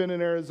of you who've been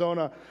in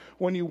Arizona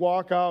when you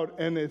walk out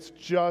and it's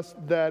just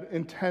that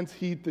intense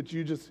heat that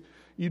you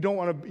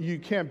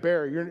can't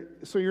bear.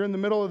 You're in the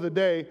middle of the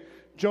day,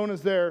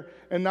 Jonah's there,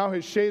 and now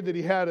his shade that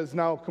he had is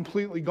now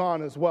completely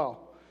gone as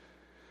well.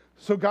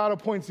 So God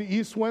appoints the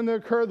east wind to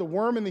occur. The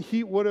worm and the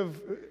heat would have,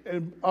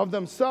 of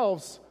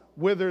themselves,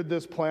 withered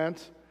this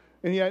plant.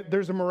 And yet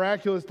there's a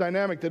miraculous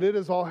dynamic that it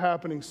is all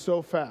happening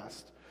so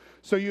fast.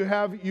 So you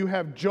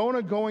have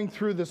Jonah going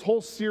through this whole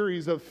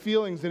series of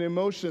feelings and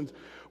emotions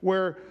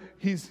where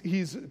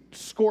he's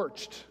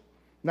scorched.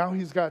 Now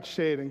he's got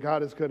shade, and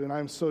God is good, and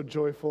I'm so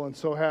joyful and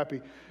so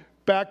happy.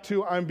 Back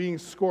to I'm being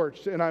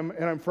scorched, and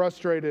I'm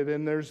frustrated,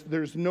 and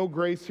there's no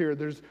grace here.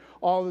 There's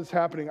all this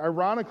happening.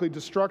 Ironically,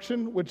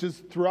 destruction, which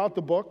is throughout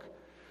the book,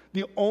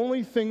 the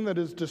only thing that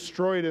is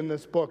destroyed in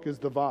this book is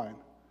the vine.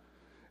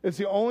 It's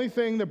the only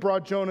thing that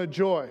brought Jonah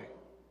joy.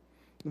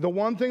 The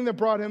one thing that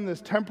brought him this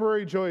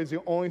temporary joy is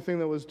the only thing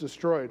that was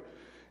destroyed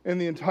in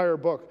the entire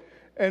book.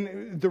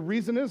 And the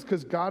reason is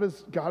because God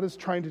is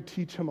trying to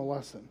teach him a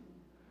lesson.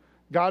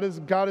 God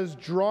is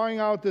drawing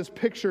out this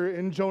picture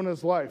in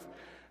Jonah's life.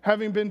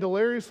 Having been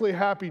deliriously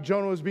happy,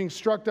 Jonah was being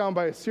struck down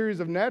by a series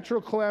of natural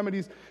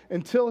calamities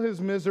until his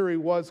misery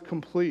was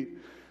complete.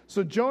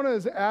 So Jonah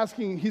is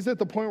asking, he's at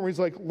the point where he's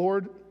like,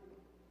 Lord,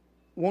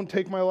 won't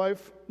take my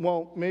life?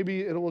 Well,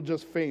 maybe it will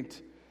just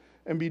faint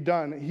and be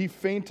done. He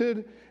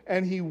fainted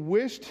and he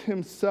wished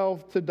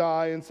himself to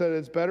die and said,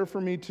 it's better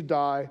for me to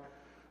die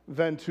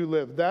than to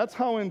live. That's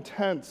how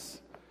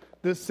intense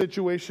this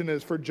situation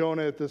is for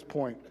Jonah at this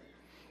point.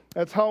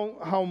 That's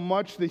how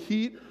much the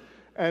heat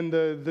and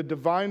the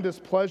divine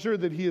displeasure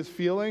that he is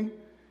feeling,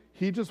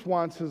 he just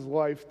wants his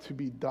life to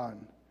be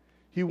done.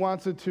 He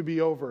wants it to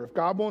be over. If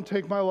God won't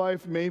take my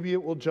life, maybe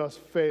it will just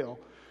fail.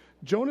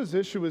 Jonah's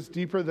issue is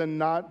deeper than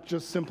not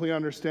just simply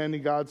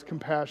understanding God's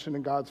compassion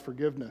and God's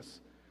forgiveness.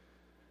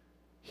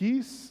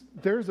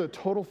 There's a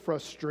total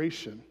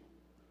frustration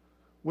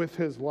with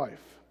his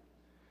life.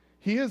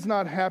 He is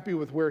not happy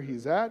with where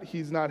he's at.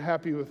 He's not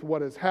happy with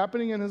what is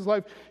happening in his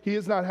life. He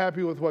is not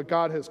happy with what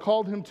God has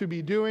called him to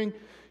be doing.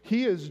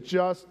 He has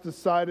just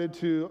decided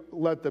to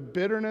let the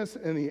bitterness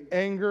and the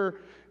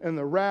anger and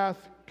the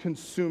wrath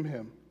consume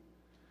him.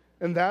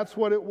 And that's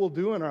what it will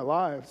do in our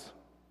lives.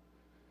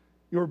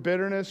 Your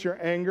bitterness, your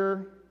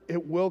anger,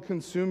 it will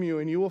consume you,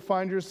 and you will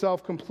find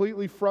yourself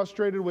completely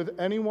frustrated with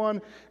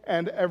anyone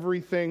and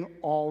everything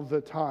all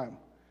the time.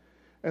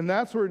 And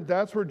that's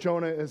where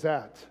Jonah is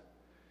at.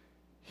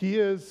 He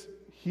is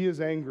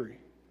angry.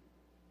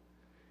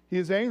 He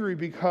is angry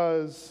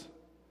because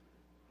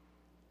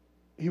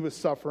he was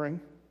suffering.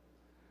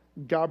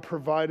 God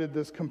provided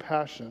this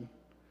compassion,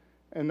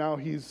 and now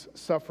he's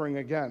suffering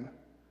again.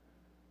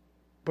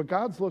 But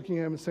God's looking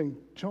at him and saying,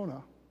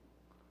 Jonah,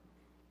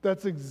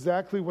 that's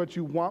exactly what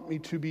you want me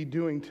to be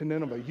doing to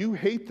Nineveh. You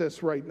hate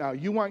this right now.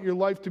 You want your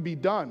life to be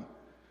done.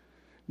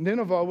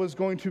 Nineveh was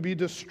going to be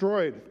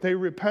destroyed. They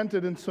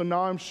repented, and so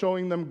now I'm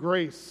showing them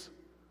grace.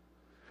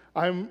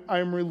 I'm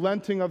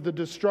relenting of the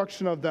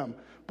destruction of them.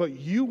 But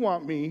you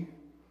want me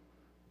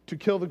to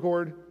kill the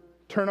gourd,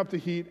 turn up the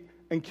heat,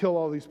 and kill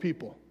all these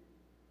people.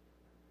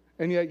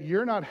 And yet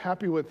you're not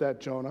happy with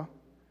that, Jonah.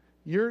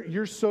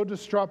 You're so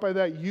distraught by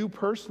that, you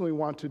personally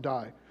want to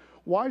die.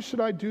 Why should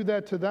I do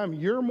that to them?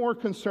 You're more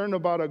concerned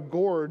about a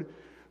gourd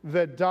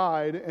that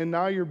died, and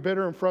now you're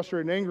bitter and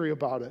frustrated and angry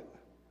about it.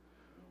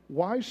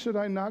 Why should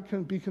I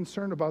not be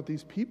concerned about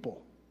these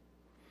people?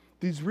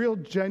 These real,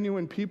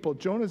 genuine people.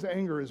 Jonah's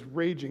anger is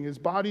raging. His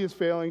body is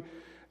failing.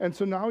 And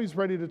so now he's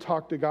ready to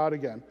talk to God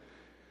again.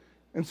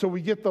 And so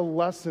we get the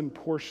lesson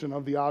portion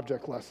of the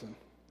object lesson.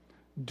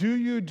 Do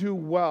you do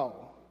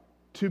well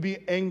to be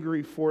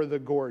angry for the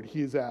gourd?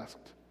 He's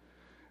asked.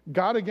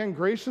 God again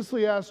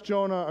graciously asked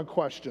Jonah a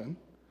question.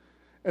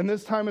 And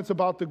this time it's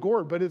about the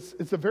gourd. But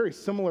it's a very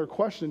similar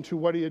question to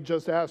what he had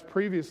just asked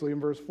previously in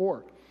verse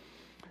 4.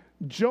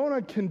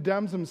 Jonah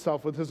condemns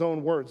himself with his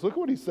own words. Look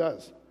what he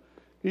says.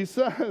 He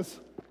says,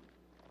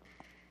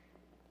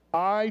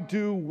 I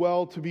do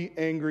well to be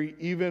angry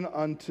even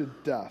unto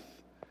death.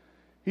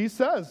 He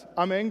says,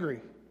 I'm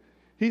angry.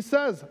 He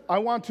says, I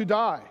want to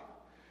die.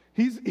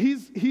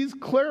 He's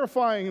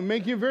clarifying and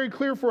making it very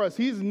clear for us.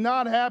 He's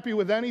not happy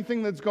with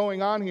anything that's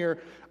going on here.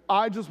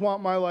 I just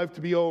want my life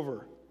to be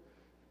over.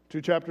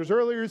 2 chapters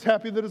earlier, he's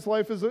happy that his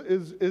life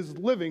is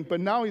living, but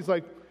now he's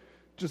like,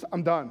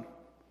 I'm done.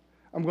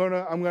 I'm going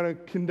to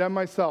condemn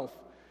myself.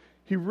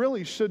 He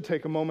really should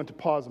take a moment to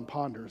pause and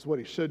ponder is what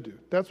he should do.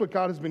 That's what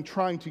God has been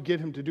trying to get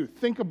him to do.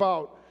 Think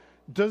about,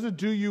 does it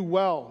do you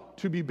well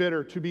to be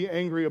bitter, to be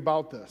angry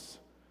about this?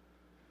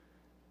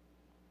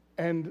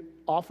 And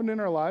often in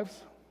our lives,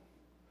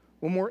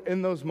 when we're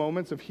in those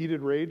moments of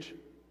heated rage,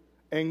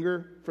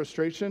 anger,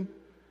 frustration,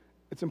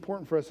 it's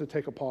important for us to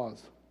take a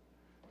pause,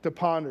 to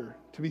ponder,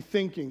 to be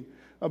thinking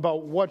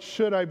about what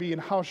should I be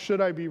and how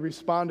should I be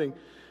responding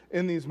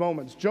in these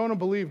moments. Jonah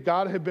believed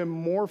God had been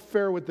more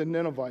fair with the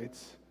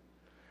Ninevites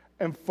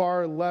and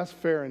far less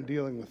fair in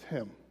dealing with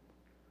him.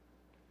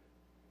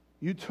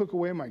 You took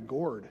away my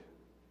gourd,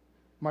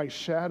 my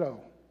shadow,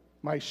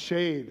 my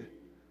shade.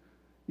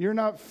 You're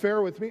not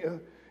fair with me.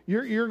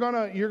 You're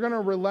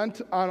gonna relent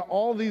on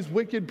all these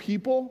wicked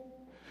people.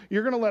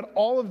 You're gonna let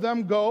all of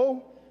them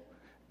go,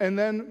 and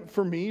then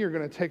for me, you're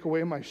gonna take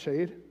away my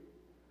shade,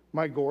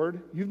 my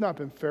gourd. You've not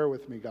been fair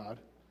with me, God.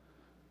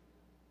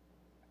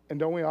 And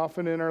don't we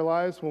often in our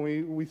lives,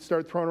 when we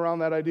start throwing around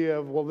that idea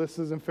of, well, this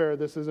isn't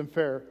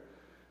fair,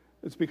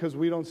 it's because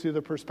we don't see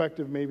the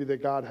perspective maybe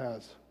that God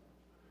has.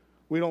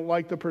 We don't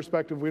like the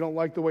perspective. We don't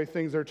like the way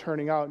things are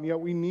turning out. And yet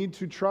we need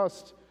to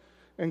trust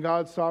in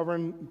God's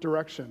sovereign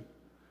direction.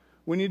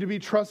 We need to be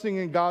trusting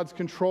in God's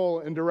control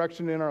and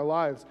direction in our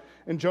lives.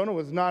 And Jonah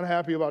was not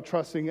happy about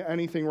trusting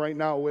anything right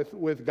now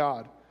with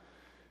God.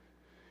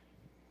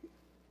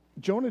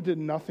 Jonah did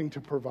nothing to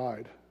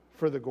provide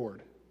for the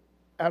gourd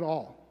at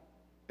all.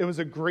 It was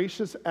a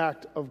gracious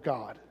act of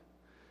God.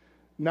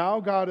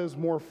 Now God is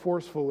more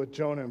forceful with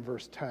Jonah in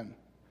verse 10.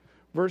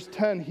 Verse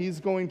 10,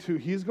 he's going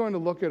to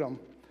look at him,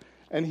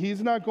 and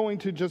he's not going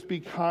to just be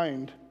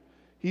kind.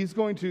 He's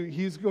going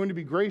to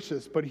be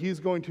gracious, but he's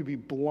going to be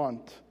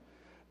blunt.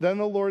 Then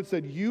the Lord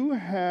said, you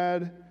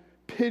had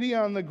pity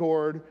on the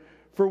gourd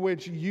for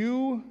which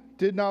you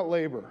did not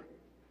labor.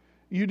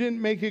 You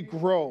didn't make it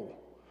grow,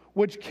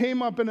 which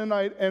came up in a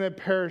night and it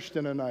perished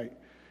in a night.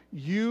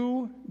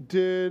 You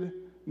did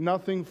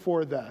nothing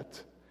for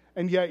that.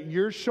 And yet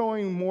you're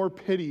showing more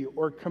pity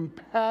or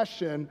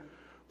compassion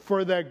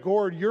for that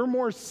gourd. You're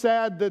more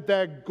sad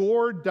that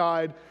gourd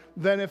died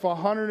than if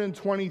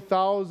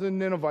 120,000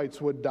 Ninevites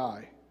would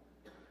die.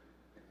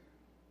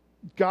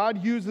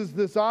 God uses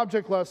this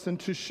object lesson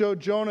to show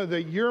Jonah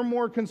that you're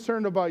more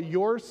concerned about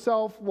your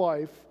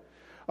self-life,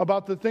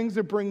 about the things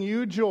that bring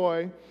you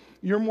joy.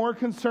 You're more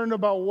concerned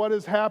about what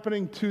is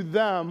happening to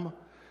them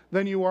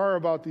than you are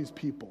about these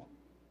people.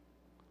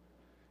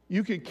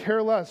 You could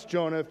care less,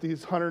 Jonah, if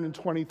these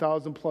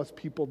 120,000 plus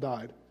people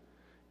died.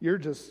 You're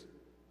just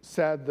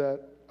sad that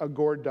a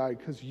gourd died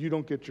because you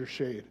don't get your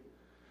shade,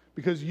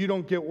 because you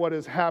don't get what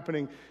is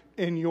happening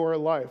in your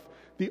life.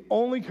 The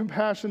only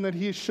compassion that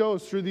he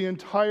shows through the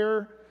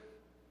entire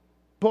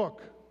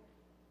book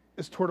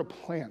is toward a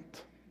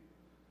plant.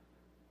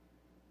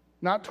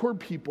 Not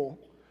toward people,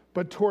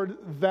 but toward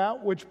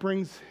that which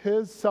brings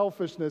his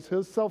selfishness,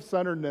 his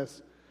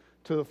self-centeredness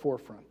to the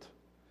forefront.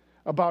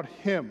 About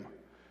him,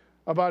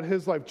 about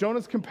his life.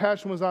 Jonah's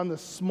compassion was on the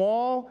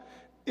small,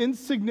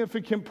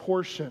 insignificant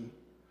portion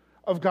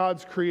of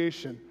God's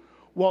creation,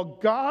 while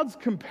God's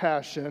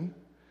compassion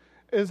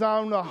is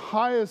on the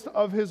highest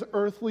of his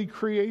earthly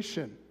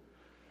creation.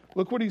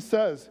 Look what he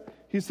says.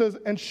 He says,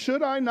 "And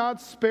should I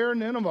not spare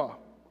Nineveh,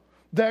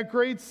 that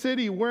great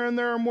city wherein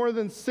there are more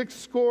than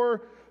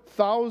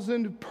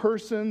 600,000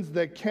 persons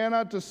that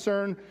cannot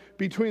discern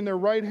between their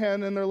right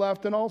hand and their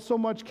left, and also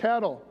much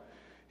cattle?"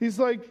 He's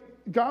like,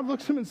 God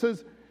looks at him and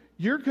says,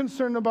 you're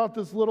concerned about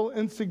this little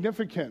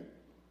insignificant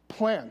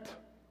plant.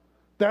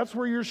 That's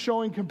where you're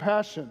showing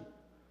compassion.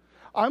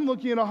 I'm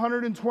looking at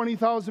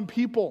 120,000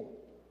 people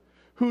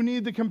who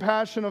need the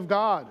compassion of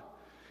God.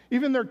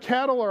 Even their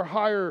cattle are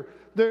higher.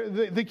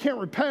 They can't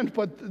repent,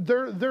 but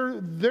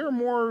they're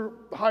more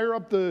higher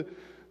up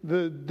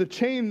the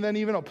chain than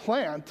even a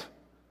plant.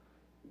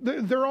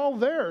 They're all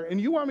there. And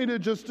you want me to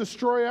just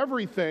destroy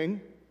everything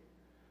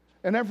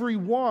and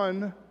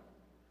everyone,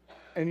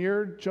 and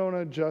you're,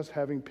 Jonah, just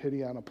having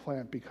pity on a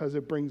plant because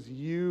it brings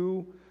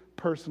you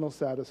personal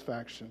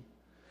satisfaction,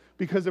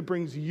 because it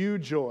brings you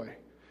joy,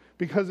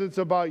 because it's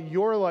about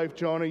your life,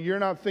 Jonah. You're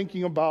not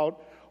thinking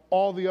about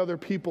all the other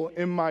people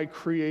in my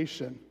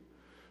creation.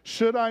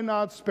 Should I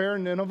not spare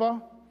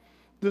Nineveh?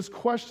 This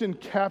question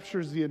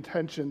captures the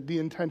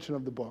intention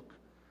of the book.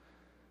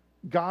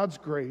 God's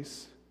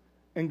grace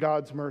and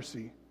God's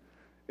mercy.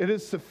 It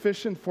is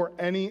sufficient for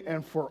any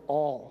and for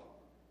all.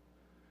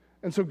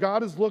 And so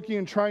God is looking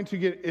and trying to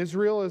get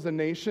Israel as a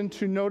nation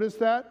to notice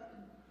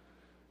that.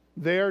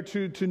 They are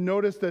to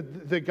notice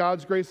that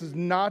God's grace is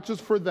not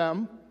just for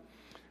them.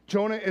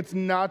 Jonah, it's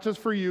not just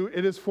for you.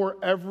 It is for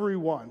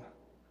everyone.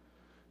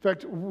 In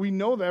fact, we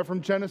know that from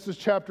Genesis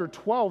chapter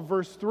 12,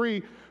 verse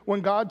 3,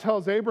 when God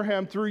tells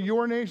Abraham, through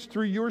your nation,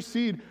 through your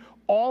seed,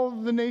 all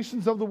of the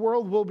nations of the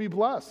world will be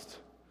blessed.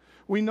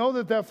 We know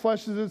that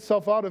fleshes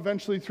itself out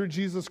eventually through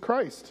Jesus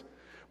Christ.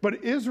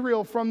 But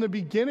Israel from the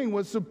beginning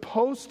was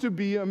supposed to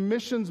be a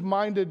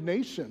missions-minded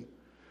nation.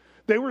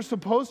 They were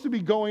supposed to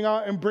be going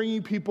out and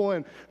bringing people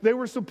in. They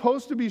were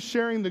supposed to be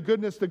sharing the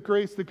goodness, the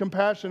grace, the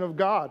compassion of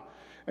God.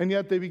 And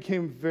yet they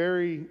became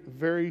very,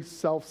 very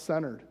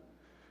self-centered,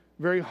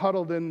 very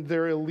huddled in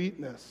their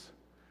eliteness,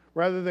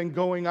 rather than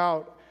going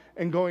out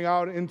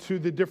into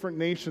the different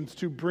nations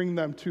to bring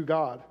them to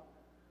God.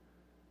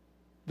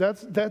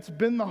 That's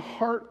been the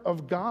heart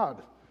of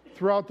God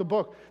throughout the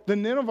book. The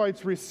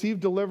Ninevites received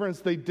deliverance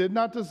they did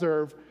not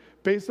deserve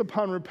based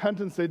upon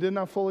repentance they did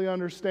not fully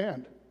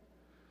understand.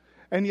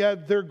 And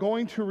yet they're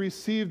going to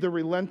receive the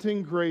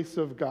relenting grace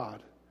of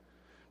God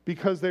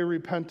because they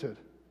repented.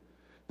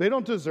 They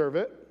don't deserve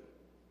it,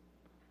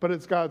 but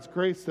it's God's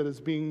grace that is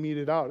being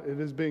meted out. It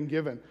is being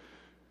given.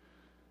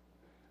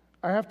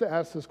 I have to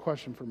ask this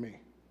question for me.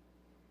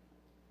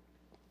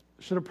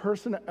 Should a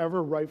person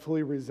ever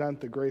rightfully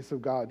resent the grace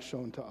of God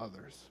shown to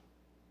others?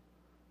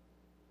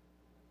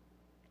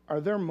 Are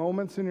there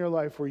moments in your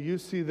life where you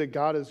see that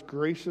God is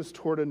gracious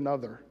toward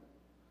another,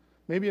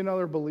 maybe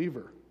another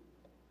believer,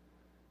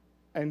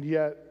 and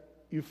yet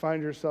you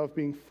find yourself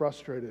being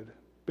frustrated,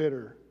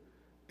 bitter,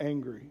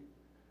 angry?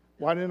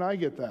 Why didn't I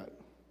get that?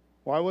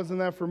 Why wasn't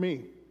that for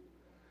me?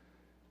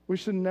 We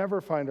should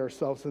never find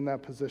ourselves in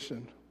that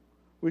position.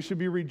 We should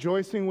be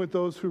rejoicing with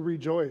those who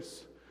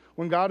rejoice.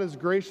 When God is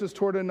gracious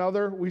toward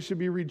another, we should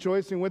be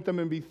rejoicing with them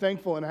and be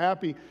thankful and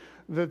happy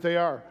that they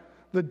are.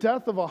 The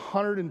death of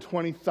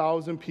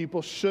 120,000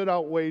 people should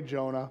outweigh,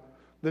 Jonah,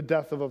 the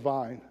death of a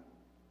vine.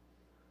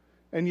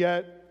 And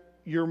yet,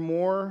 you're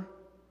more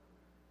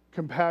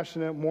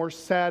compassionate, more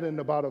saddened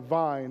about a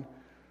vine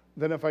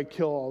than if I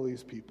kill all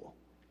these people.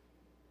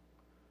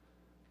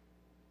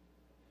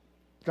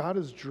 God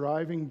is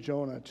driving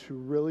Jonah to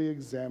really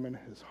examine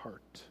his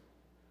heart,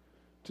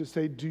 to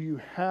say, do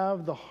you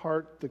have the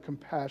heart, the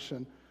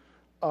compassion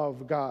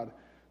of God?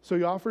 So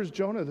he offers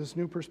Jonah this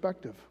new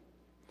perspective.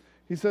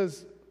 He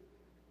says,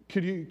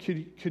 could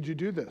you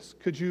do this?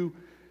 Could you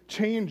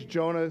change,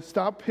 Jonah?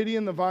 Stop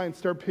pitying the vine,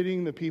 start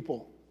pitying the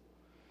people.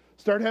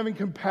 Start having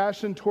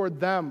compassion toward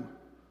them,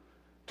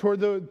 toward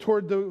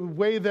the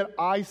way that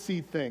I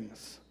see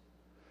things,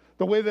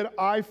 the way that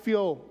I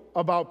feel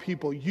about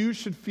people. You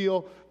should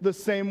feel the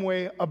same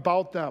way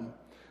about them.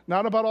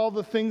 Not about all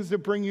the things that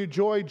bring you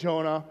joy,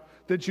 Jonah,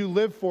 that you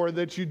live for,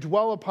 that you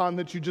dwell upon,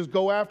 that you just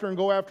go after and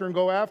go after and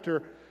go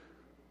after.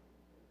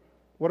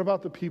 What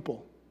about the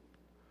people?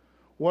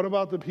 What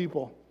about the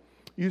people?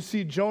 You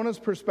see Jonah's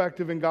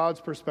perspective and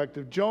God's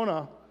perspective.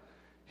 Jonah,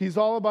 he's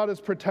all about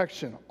his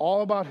protection,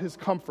 all about his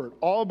comfort,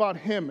 all about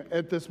him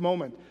at this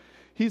moment.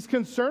 He's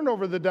concerned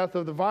over the death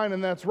of the vine,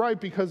 and that's right,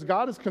 because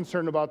God is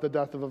concerned about the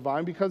death of a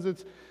vine, because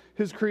it's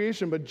his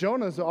creation. But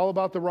Jonah is all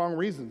about the wrong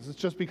reasons. It's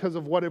just because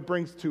of what it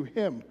brings to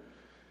him.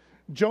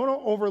 Jonah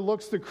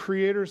overlooks the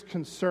Creator's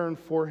concern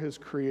for his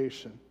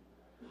creation.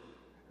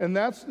 And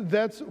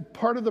that's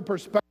part of the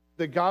perspective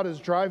that God is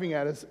driving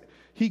at, is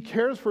he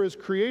cares for his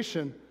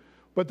creation,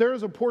 but there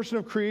is a portion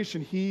of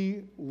creation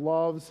he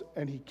loves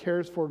and he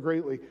cares for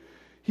greatly.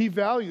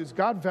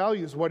 God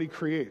values what he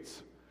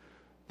creates.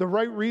 The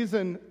right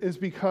reason is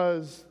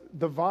because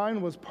the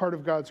vine was part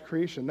of God's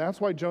creation. That's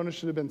why Jonah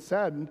should have been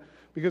saddened,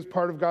 because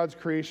part of God's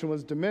creation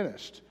was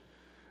diminished.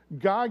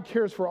 God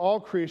cares for all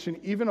creation,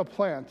 even a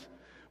plant.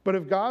 But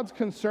if God's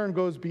concern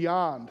goes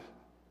beyond,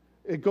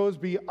 it goes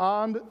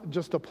beyond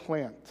just a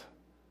plant.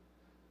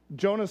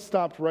 Jonah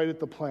stopped right at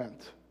the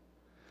plant.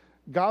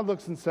 God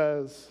looks and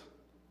says,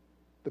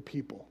 the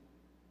people.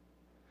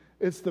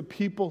 It's the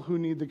people who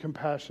need the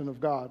compassion of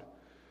God.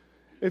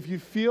 If you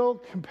feel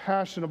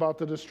compassion about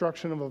the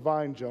destruction of a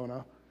vine,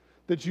 Jonah,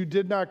 that you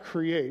did not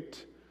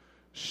create,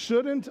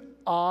 shouldn't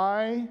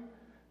I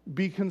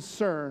be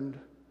concerned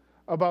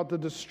about the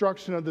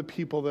destruction of the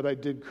people that I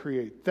did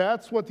create?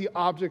 That's what the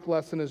object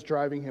lesson is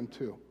driving him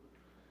to.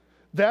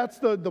 That's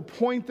the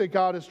point that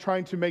God is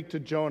trying to make to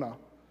Jonah.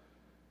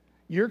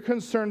 You're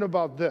concerned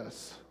about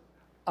this.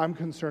 I'm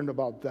concerned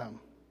about them.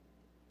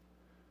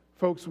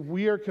 Folks,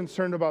 we are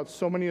concerned about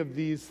so many of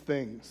these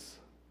things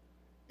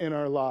in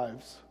our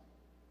lives.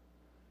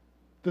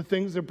 The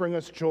things that bring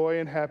us joy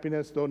and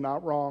happiness, though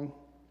not wrong,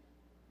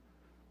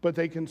 but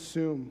they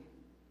consume.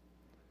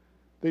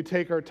 They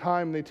take our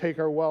time, they take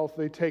our wealth,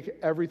 they take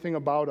everything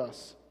about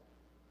us.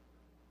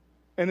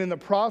 And in the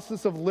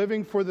process of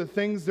living for the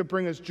things that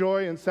bring us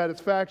joy and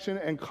satisfaction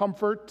and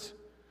comfort,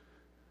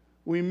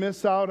 we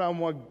miss out on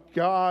what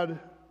God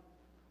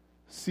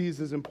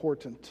sees as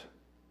important.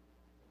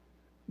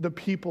 The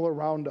people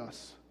around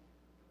us.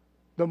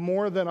 The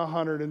more than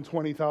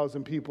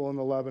 120,000 people in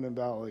the Lebanon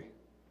Valley.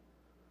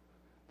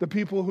 The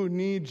people who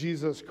need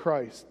Jesus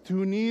Christ,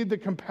 who need the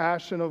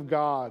compassion of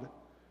God.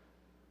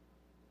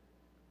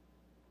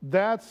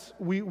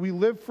 We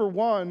live for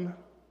one.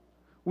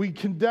 We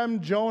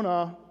condemn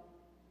Jonah,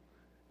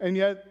 and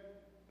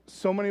yet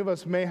so many of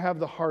us may have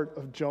the heart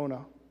of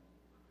Jonah.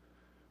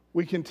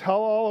 We can tell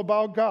all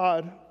about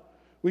God.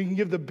 We can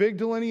give the big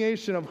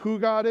delineation of who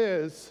God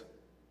is,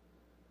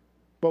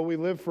 but we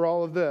live for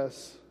all of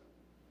this,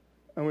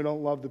 and we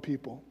don't love the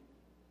people.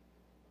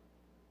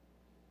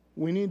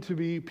 We need to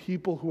be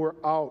people who are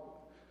out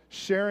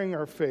sharing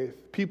our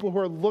faith, people who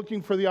are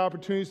looking for the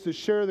opportunities to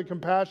share the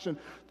compassion,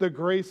 the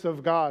grace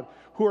of God,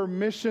 who are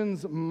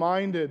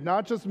missions-minded,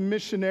 not just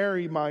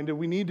missionary-minded.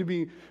 We need to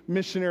be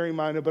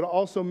missionary-minded, but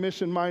also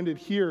mission-minded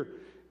here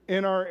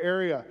in our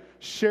area,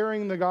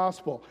 sharing the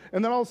gospel.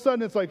 And then all of a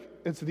sudden, it's like,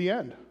 it's the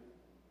end,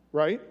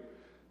 right?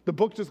 The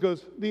book just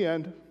goes, the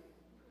end.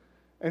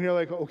 And you're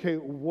like, okay,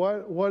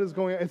 what is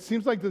going on? It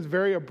seems like this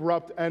very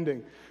abrupt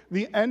ending.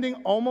 The ending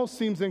almost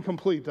seems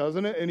incomplete,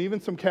 doesn't it? And even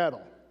some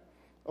cattle.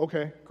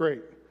 Okay,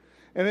 great.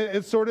 And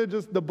it's sort of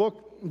just the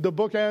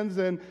book ends,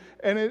 and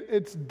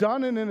it's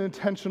done in an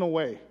intentional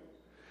way.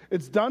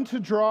 It's done to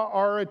draw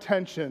our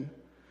attention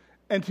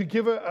and to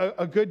give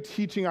a good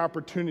teaching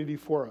opportunity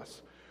for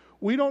us.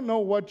 We don't know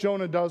what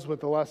Jonah does with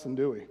the lesson,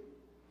 do we?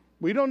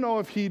 We don't know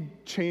if he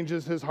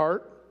changes his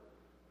heart.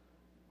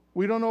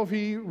 We don't know if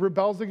he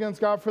rebels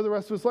against God for the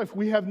rest of his life.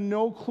 We have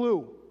no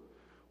clue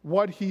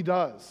what he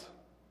does.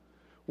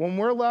 When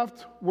we're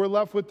left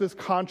with this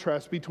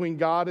contrast between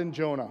God and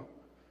Jonah.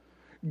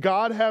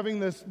 God having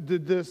this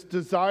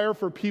desire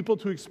for people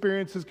to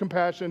experience his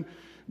compassion,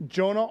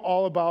 Jonah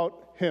all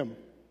about him.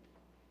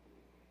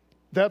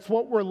 That's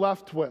what we're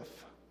left with.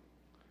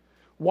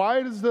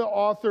 Why does the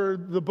author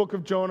of the book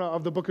of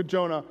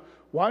Jonah,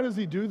 why does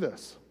he do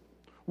this?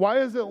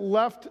 Why is it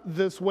left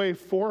this way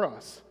for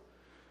us?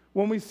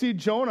 When we see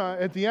Jonah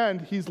at the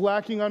end, he's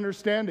lacking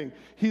understanding.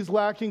 He's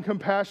lacking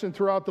compassion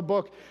throughout the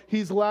book.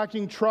 He's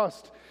lacking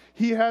trust.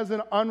 He has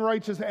an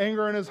unrighteous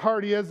anger in his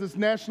heart. He has this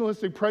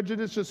nationalistic,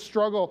 prejudicious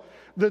struggle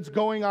that's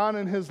going on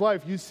in his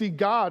life. You see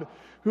God,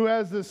 who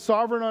has this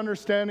sovereign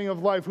understanding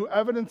of life, who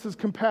evidences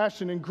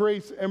compassion and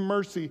grace and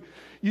mercy.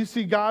 You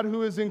see God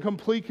who is in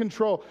complete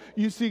control.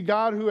 You see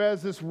God who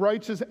has this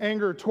righteous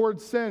anger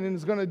towards sin and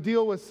is going to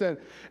deal with sin.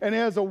 And he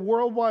has a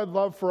worldwide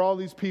love for all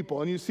these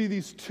people. And you see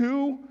these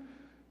two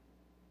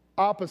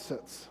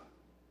opposites.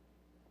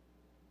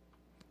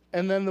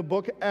 And then the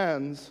book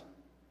ends,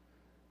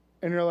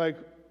 and you're like,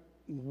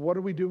 what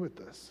do we do with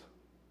this?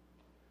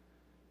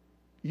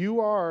 You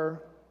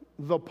are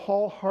the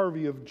Paul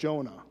Harvey of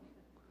Jonah.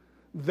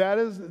 That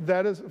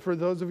is for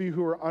those of you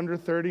who are under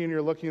 30 and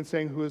you're looking and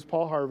saying, who is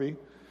Paul Harvey?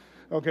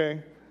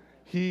 Okay.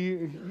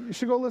 You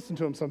should go listen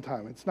to him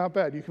sometime. It's not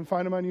bad. You can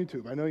find him on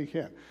YouTube. I know you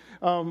can.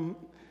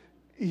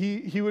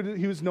 He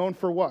was known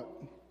for what?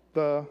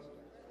 The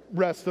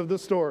rest of the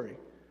story.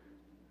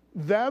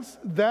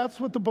 That's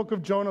what the book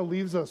of Jonah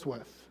leaves us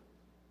with.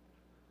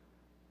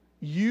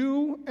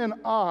 You and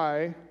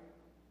I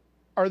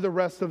are the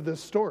rest of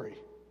this story.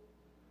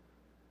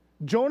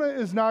 Jonah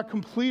is not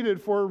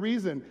completed for a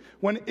reason.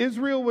 When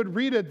Israel would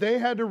read it, they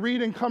had to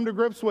read and come to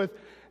grips with,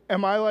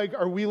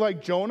 are we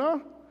like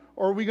Jonah?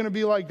 Or are we going to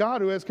be like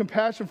God, who has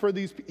compassion for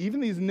even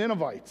these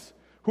Ninevites,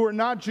 who are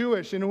not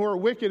Jewish and who are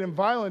wicked and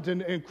violent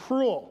and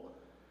cruel?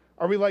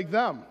 Are we like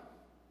them?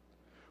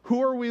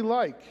 Who are we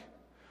like?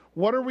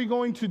 What are we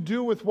going to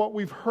do with what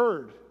we've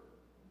heard?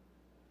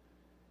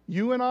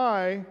 You and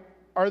I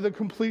are the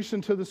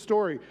completion to the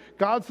story.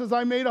 God says,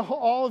 I made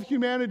all of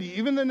humanity,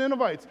 even the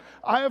Ninevites.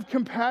 I have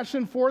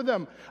compassion for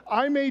them.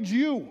 I made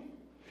you,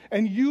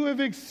 and you have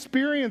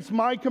experienced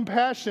my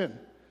compassion.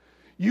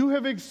 You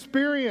have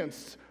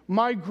experienced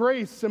my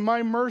grace and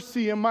my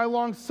mercy and my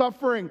long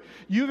suffering.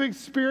 You've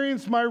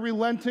experienced my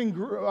relenting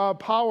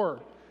power,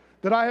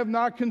 that I have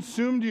not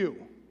consumed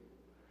you.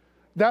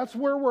 That's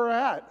where we're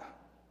at.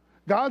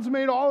 God's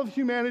made all of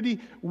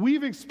humanity.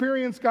 We've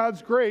experienced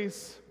God's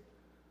grace.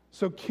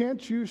 So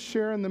can't you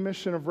share in the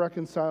mission of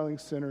reconciling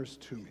sinners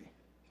to me?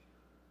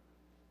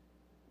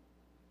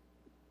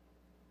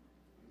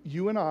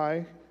 You and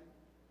I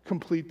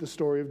complete the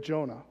story of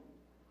Jonah.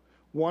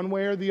 One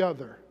way or the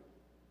other.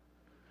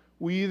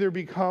 We either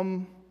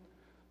become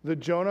the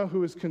Jonah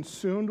who is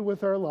consumed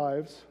with our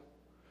lives,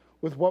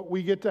 with what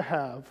we get to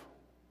have,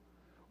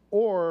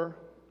 or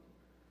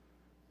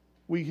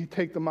we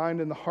take the mind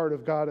and the heart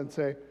of God and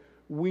say,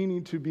 we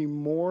need to be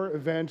more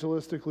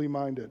evangelistically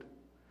minded.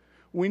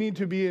 We need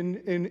to be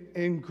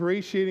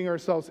ingratiating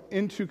ourselves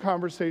into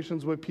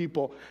conversations with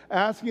people,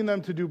 asking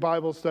them to do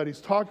Bible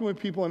studies, talking with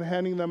people and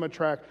handing them a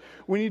tract.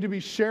 We need to be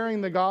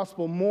sharing the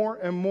gospel more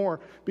and more,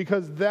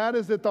 because that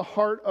is at the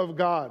heart of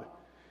God.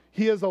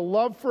 He has a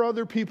love for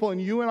other people, and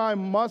you and I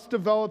must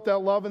develop that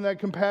love and that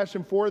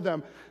compassion for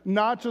them,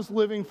 not just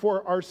living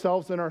for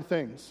ourselves and our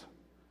things.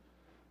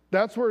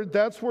 That's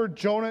where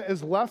Jonah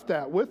is left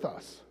at with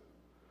us.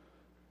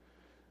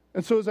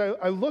 And so as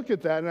I look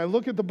at that, and I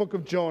look at the book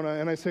of Jonah,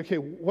 and I say, okay,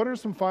 what are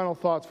some final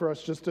thoughts for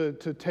us just to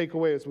take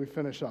away as we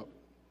finish up?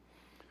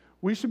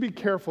 We should be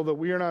careful that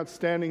we are not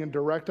standing in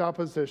direct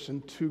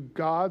opposition to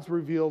God's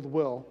revealed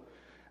will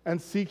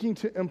and seeking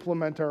to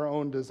implement our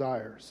own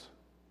desires.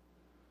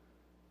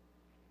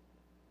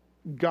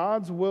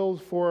 God's will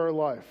for our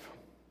life,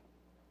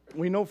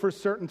 we know for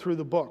certain through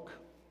the book.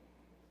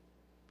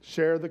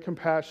 Share the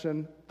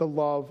compassion, the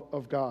love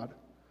of God.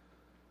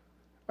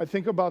 I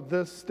think about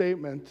this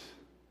statement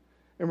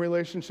in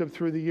relationship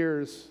through the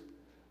years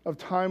of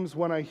times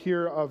when I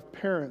hear of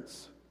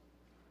parents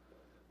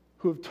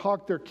who have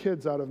talked their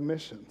kids out of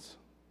missions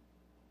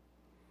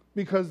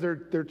because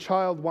their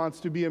child wants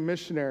to be a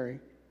missionary,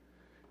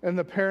 and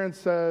the parent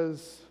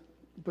says,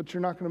 but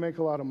you're not going to make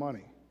a lot of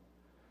money.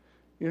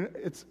 You know,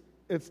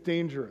 it's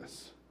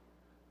dangerous.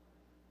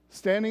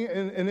 Standing,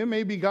 and it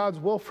may be God's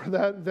will for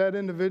that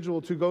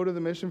individual to go to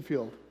the mission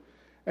field,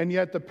 and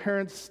yet the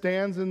parent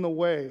stands in the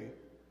way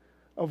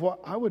of what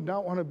I would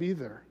not want to be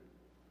there.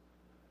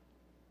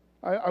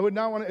 I would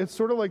not want to. It's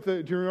sort of like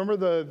do you remember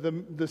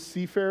the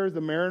seafarers,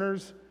 the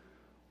mariners?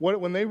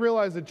 When they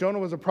realized that Jonah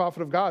was a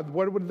prophet of God,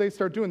 what did they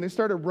start doing? They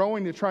started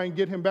rowing to try and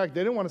get him back.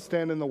 They didn't want to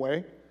stand in the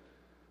way.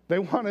 They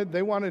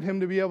wanted him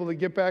to be able to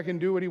get back and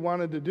do what he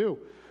wanted to do.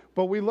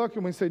 But we look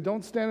and we say,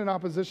 don't stand in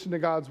opposition to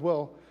God's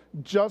will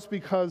just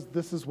because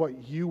this is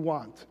what you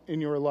want in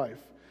your life.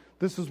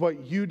 This is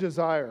what you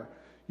desire.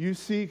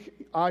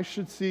 I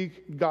should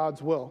seek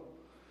God's will.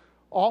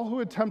 All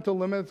who attempt to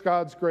limit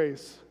God's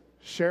grace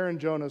share in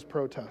Jonah's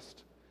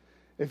protest.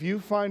 If you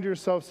find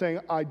yourself saying,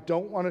 I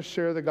don't want to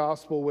share the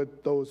gospel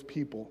with those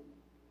people,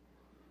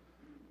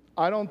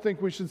 I don't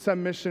think we should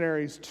send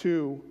missionaries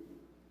to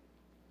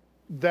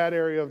that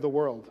area of the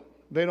world.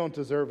 They don't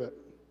deserve it.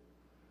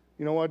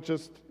 You know what?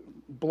 Just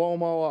blow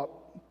them all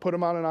up. Put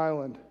them on an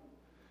island.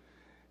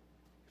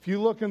 If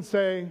you look and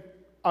say,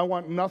 I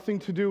want nothing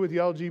to do with the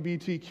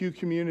LGBTQ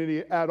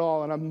community at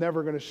all, and I'm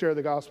never going to share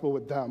the gospel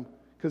with them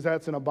because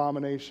that's an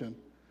abomination,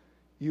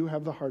 you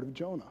have the heart of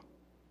Jonah.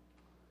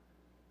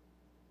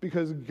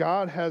 Because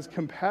God has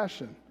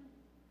compassion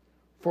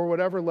for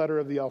whatever letter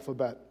of the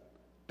alphabet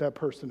that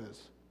person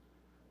is.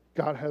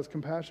 God has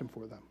compassion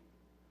for them.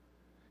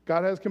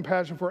 God has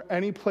compassion for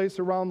any place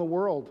around the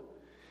world.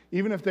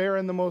 Even if they are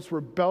in the most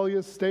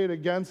rebellious state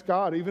against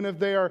God, even if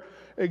they are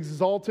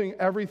exalting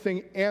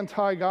everything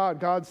anti-God,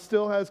 God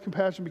still has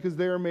compassion because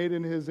they are made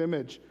in His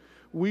image.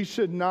 We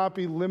should not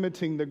be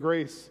limiting the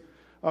grace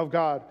of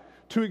God.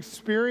 To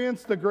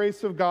experience the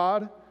grace of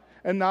God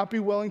and not be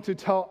willing to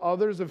tell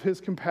others of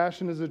His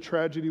compassion is a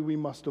tragedy we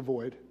must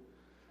avoid.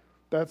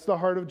 That's the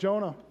heart of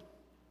Jonah.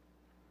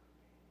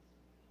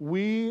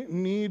 We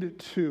need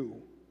to.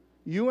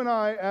 You and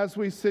I, as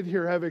we sit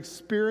here, have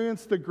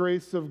experienced the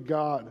grace of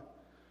God.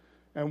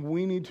 And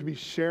we need to be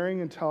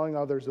sharing and telling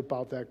others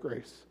about that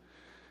grace.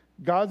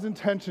 God's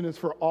intention is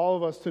for all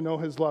of us to know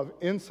His love,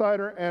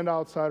 insider and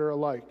outsider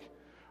alike.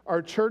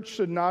 Our church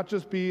should not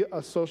just be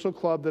a social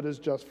club that is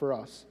just for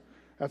us.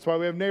 That's why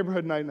we have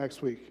neighborhood night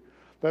next week.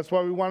 That's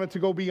why we want it to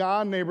go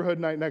beyond neighborhood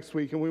night next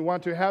week. And we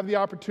want to have the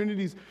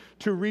opportunities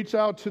to reach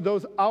out to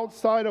those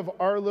outside of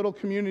our little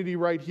community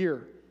right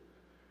here.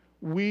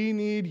 We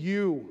need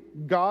you.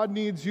 God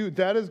needs you.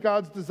 That is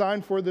God's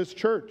design for this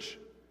church,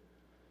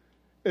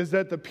 is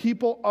that the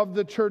people of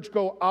the church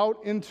go out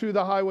into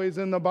the highways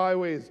and the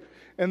byways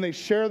and they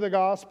share the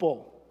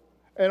gospel.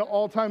 At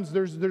all times,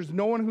 there's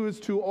no one who is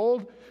too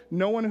old,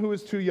 no one who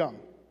is too young.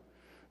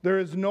 There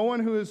is no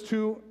one who is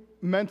too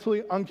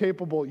mentally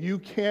incapable. You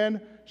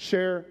can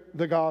share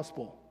the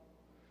gospel.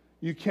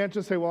 You can't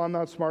just say, well, I'm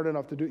not smart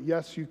enough to do it.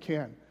 Yes, you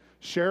can.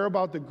 Share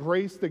about the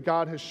grace that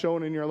God has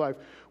shown in your life.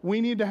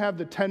 We need to have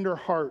the tender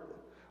heart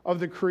of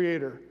the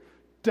Creator,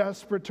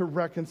 desperate to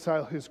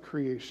reconcile His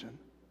creation.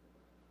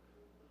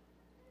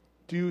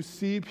 Do you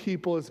see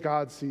people as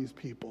God sees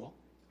people?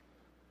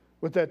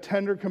 With that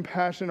tender,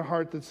 compassionate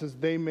heart that says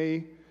they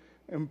may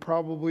and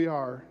probably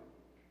are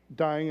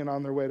dying and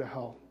on their way to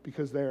hell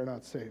because they are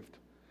not saved.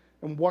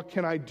 And what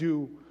can I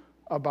do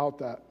about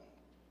that?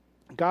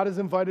 God has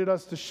invited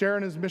us to share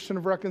in His mission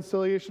of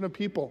reconciliation of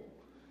people,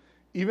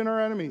 even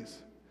our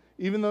enemies,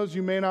 even those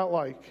you may not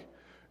like.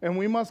 And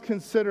we must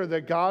consider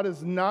that God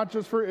is not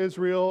just for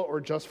Israel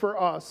or just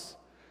for us,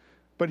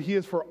 but He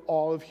is for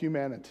all of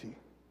humanity,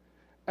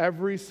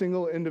 every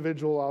single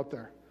individual out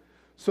there.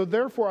 So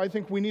therefore, I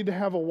think we need to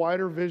have a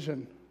wider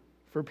vision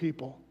for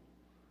people,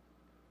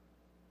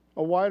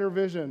 a wider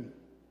vision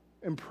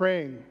in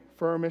praying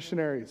for our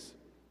missionaries,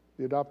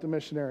 the Adopt a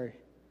Missionary.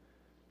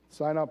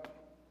 Sign up.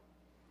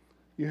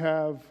 You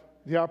have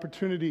the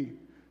opportunity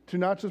to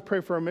not just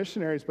pray for our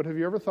missionaries, but have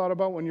you ever thought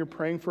about when you're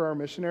praying for our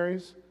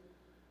missionaries,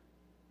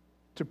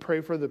 to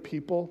pray for the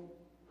people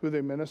who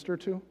they minister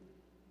to?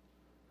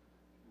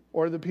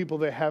 Or the people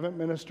they haven't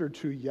ministered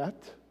to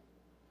yet?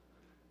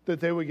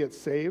 That they would get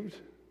saved?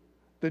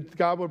 That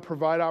God would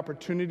provide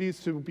opportunities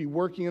to be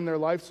working in their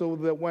life so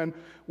that when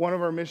one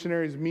of our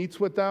missionaries meets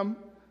with them,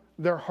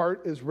 their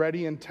heart is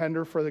ready and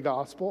tender for the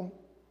gospel?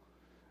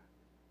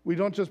 We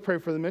don't just pray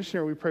for the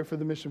missionary, we pray for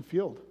the mission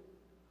field.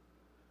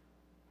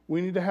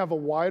 We need to have a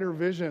wider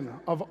vision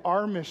of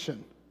our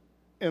mission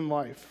in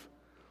life,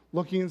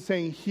 looking and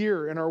saying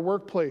here in our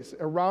workplace,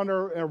 around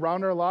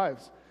our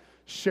lives,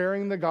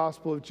 sharing the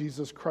gospel of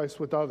Jesus Christ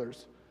with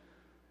others.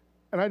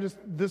 And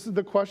this is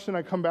the question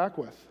I come back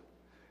with.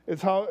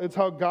 It's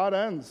how God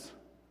ends.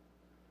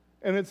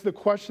 And it's the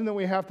question that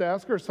we have to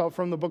ask ourselves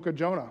from the book of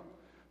Jonah.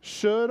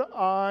 Should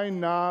I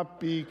not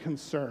be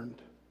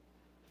concerned?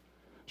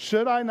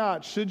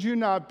 Should you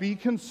not be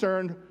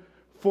concerned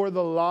for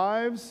the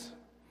lives,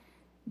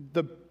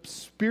 the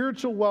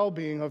spiritual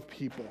well-being of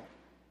people?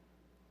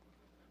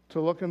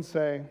 To look and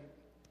say,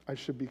 I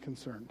should be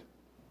concerned.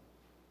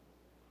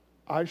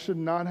 I should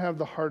not have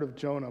the heart of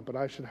Jonah, but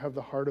I should have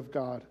the heart of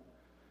God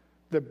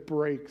that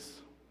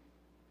breaks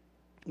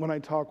when I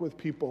talk with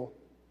people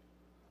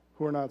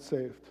who are not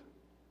saved.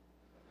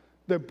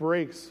 That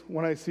breaks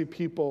when I see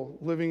people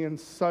living in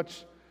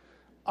such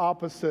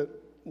opposite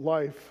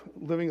life,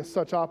 living a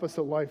such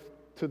opposite life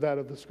to that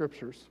of the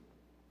Scriptures.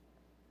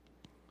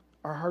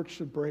 Our hearts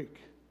should break.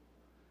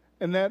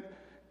 And that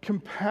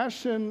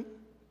compassion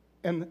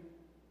and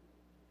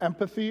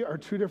empathy are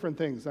two different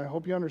things. I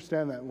hope you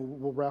understand that.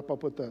 We'll wrap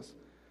up with this.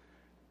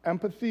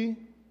 Empathy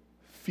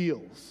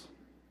feels.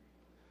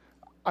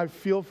 I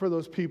feel for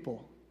those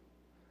people.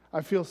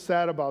 I feel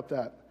sad about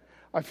that.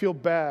 I feel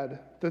bad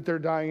that they're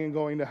dying and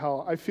going to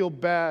hell. I feel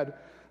bad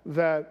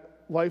that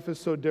life is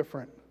so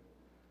different.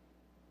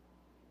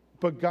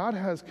 But God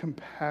has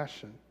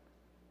compassion.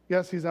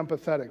 Yes, He's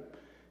empathetic.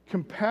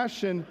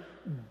 Compassion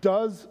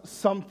does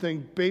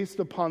something based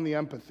upon the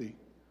empathy.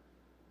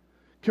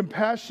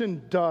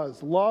 Compassion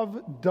does.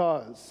 Love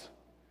does.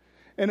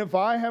 And if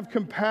I have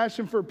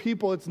compassion for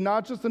people, it's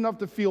not just enough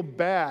to feel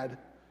bad,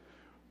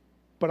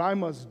 but I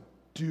must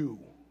do.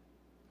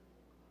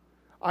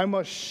 I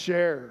must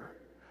share.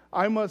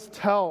 I must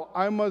tell.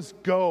 I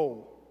must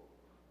go.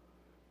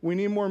 We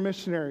need more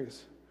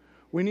missionaries.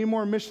 We need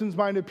more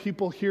missions-minded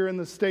people here in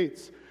the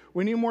States.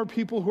 We need more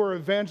people who are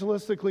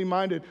evangelistically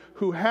minded,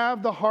 who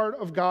have the heart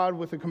of God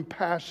with a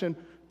compassion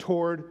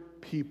toward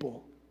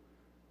people.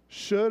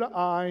 Should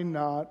I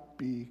not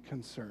be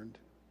concerned?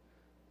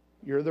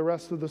 You're the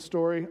rest of the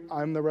story.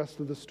 I'm the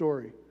rest of the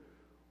story.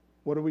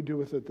 What do we do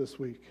with it this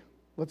week?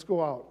 Let's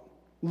go out.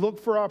 Look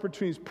for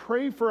opportunities.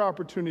 Pray for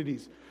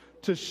opportunities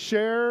to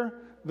share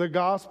the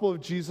gospel of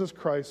Jesus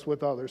Christ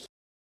with others.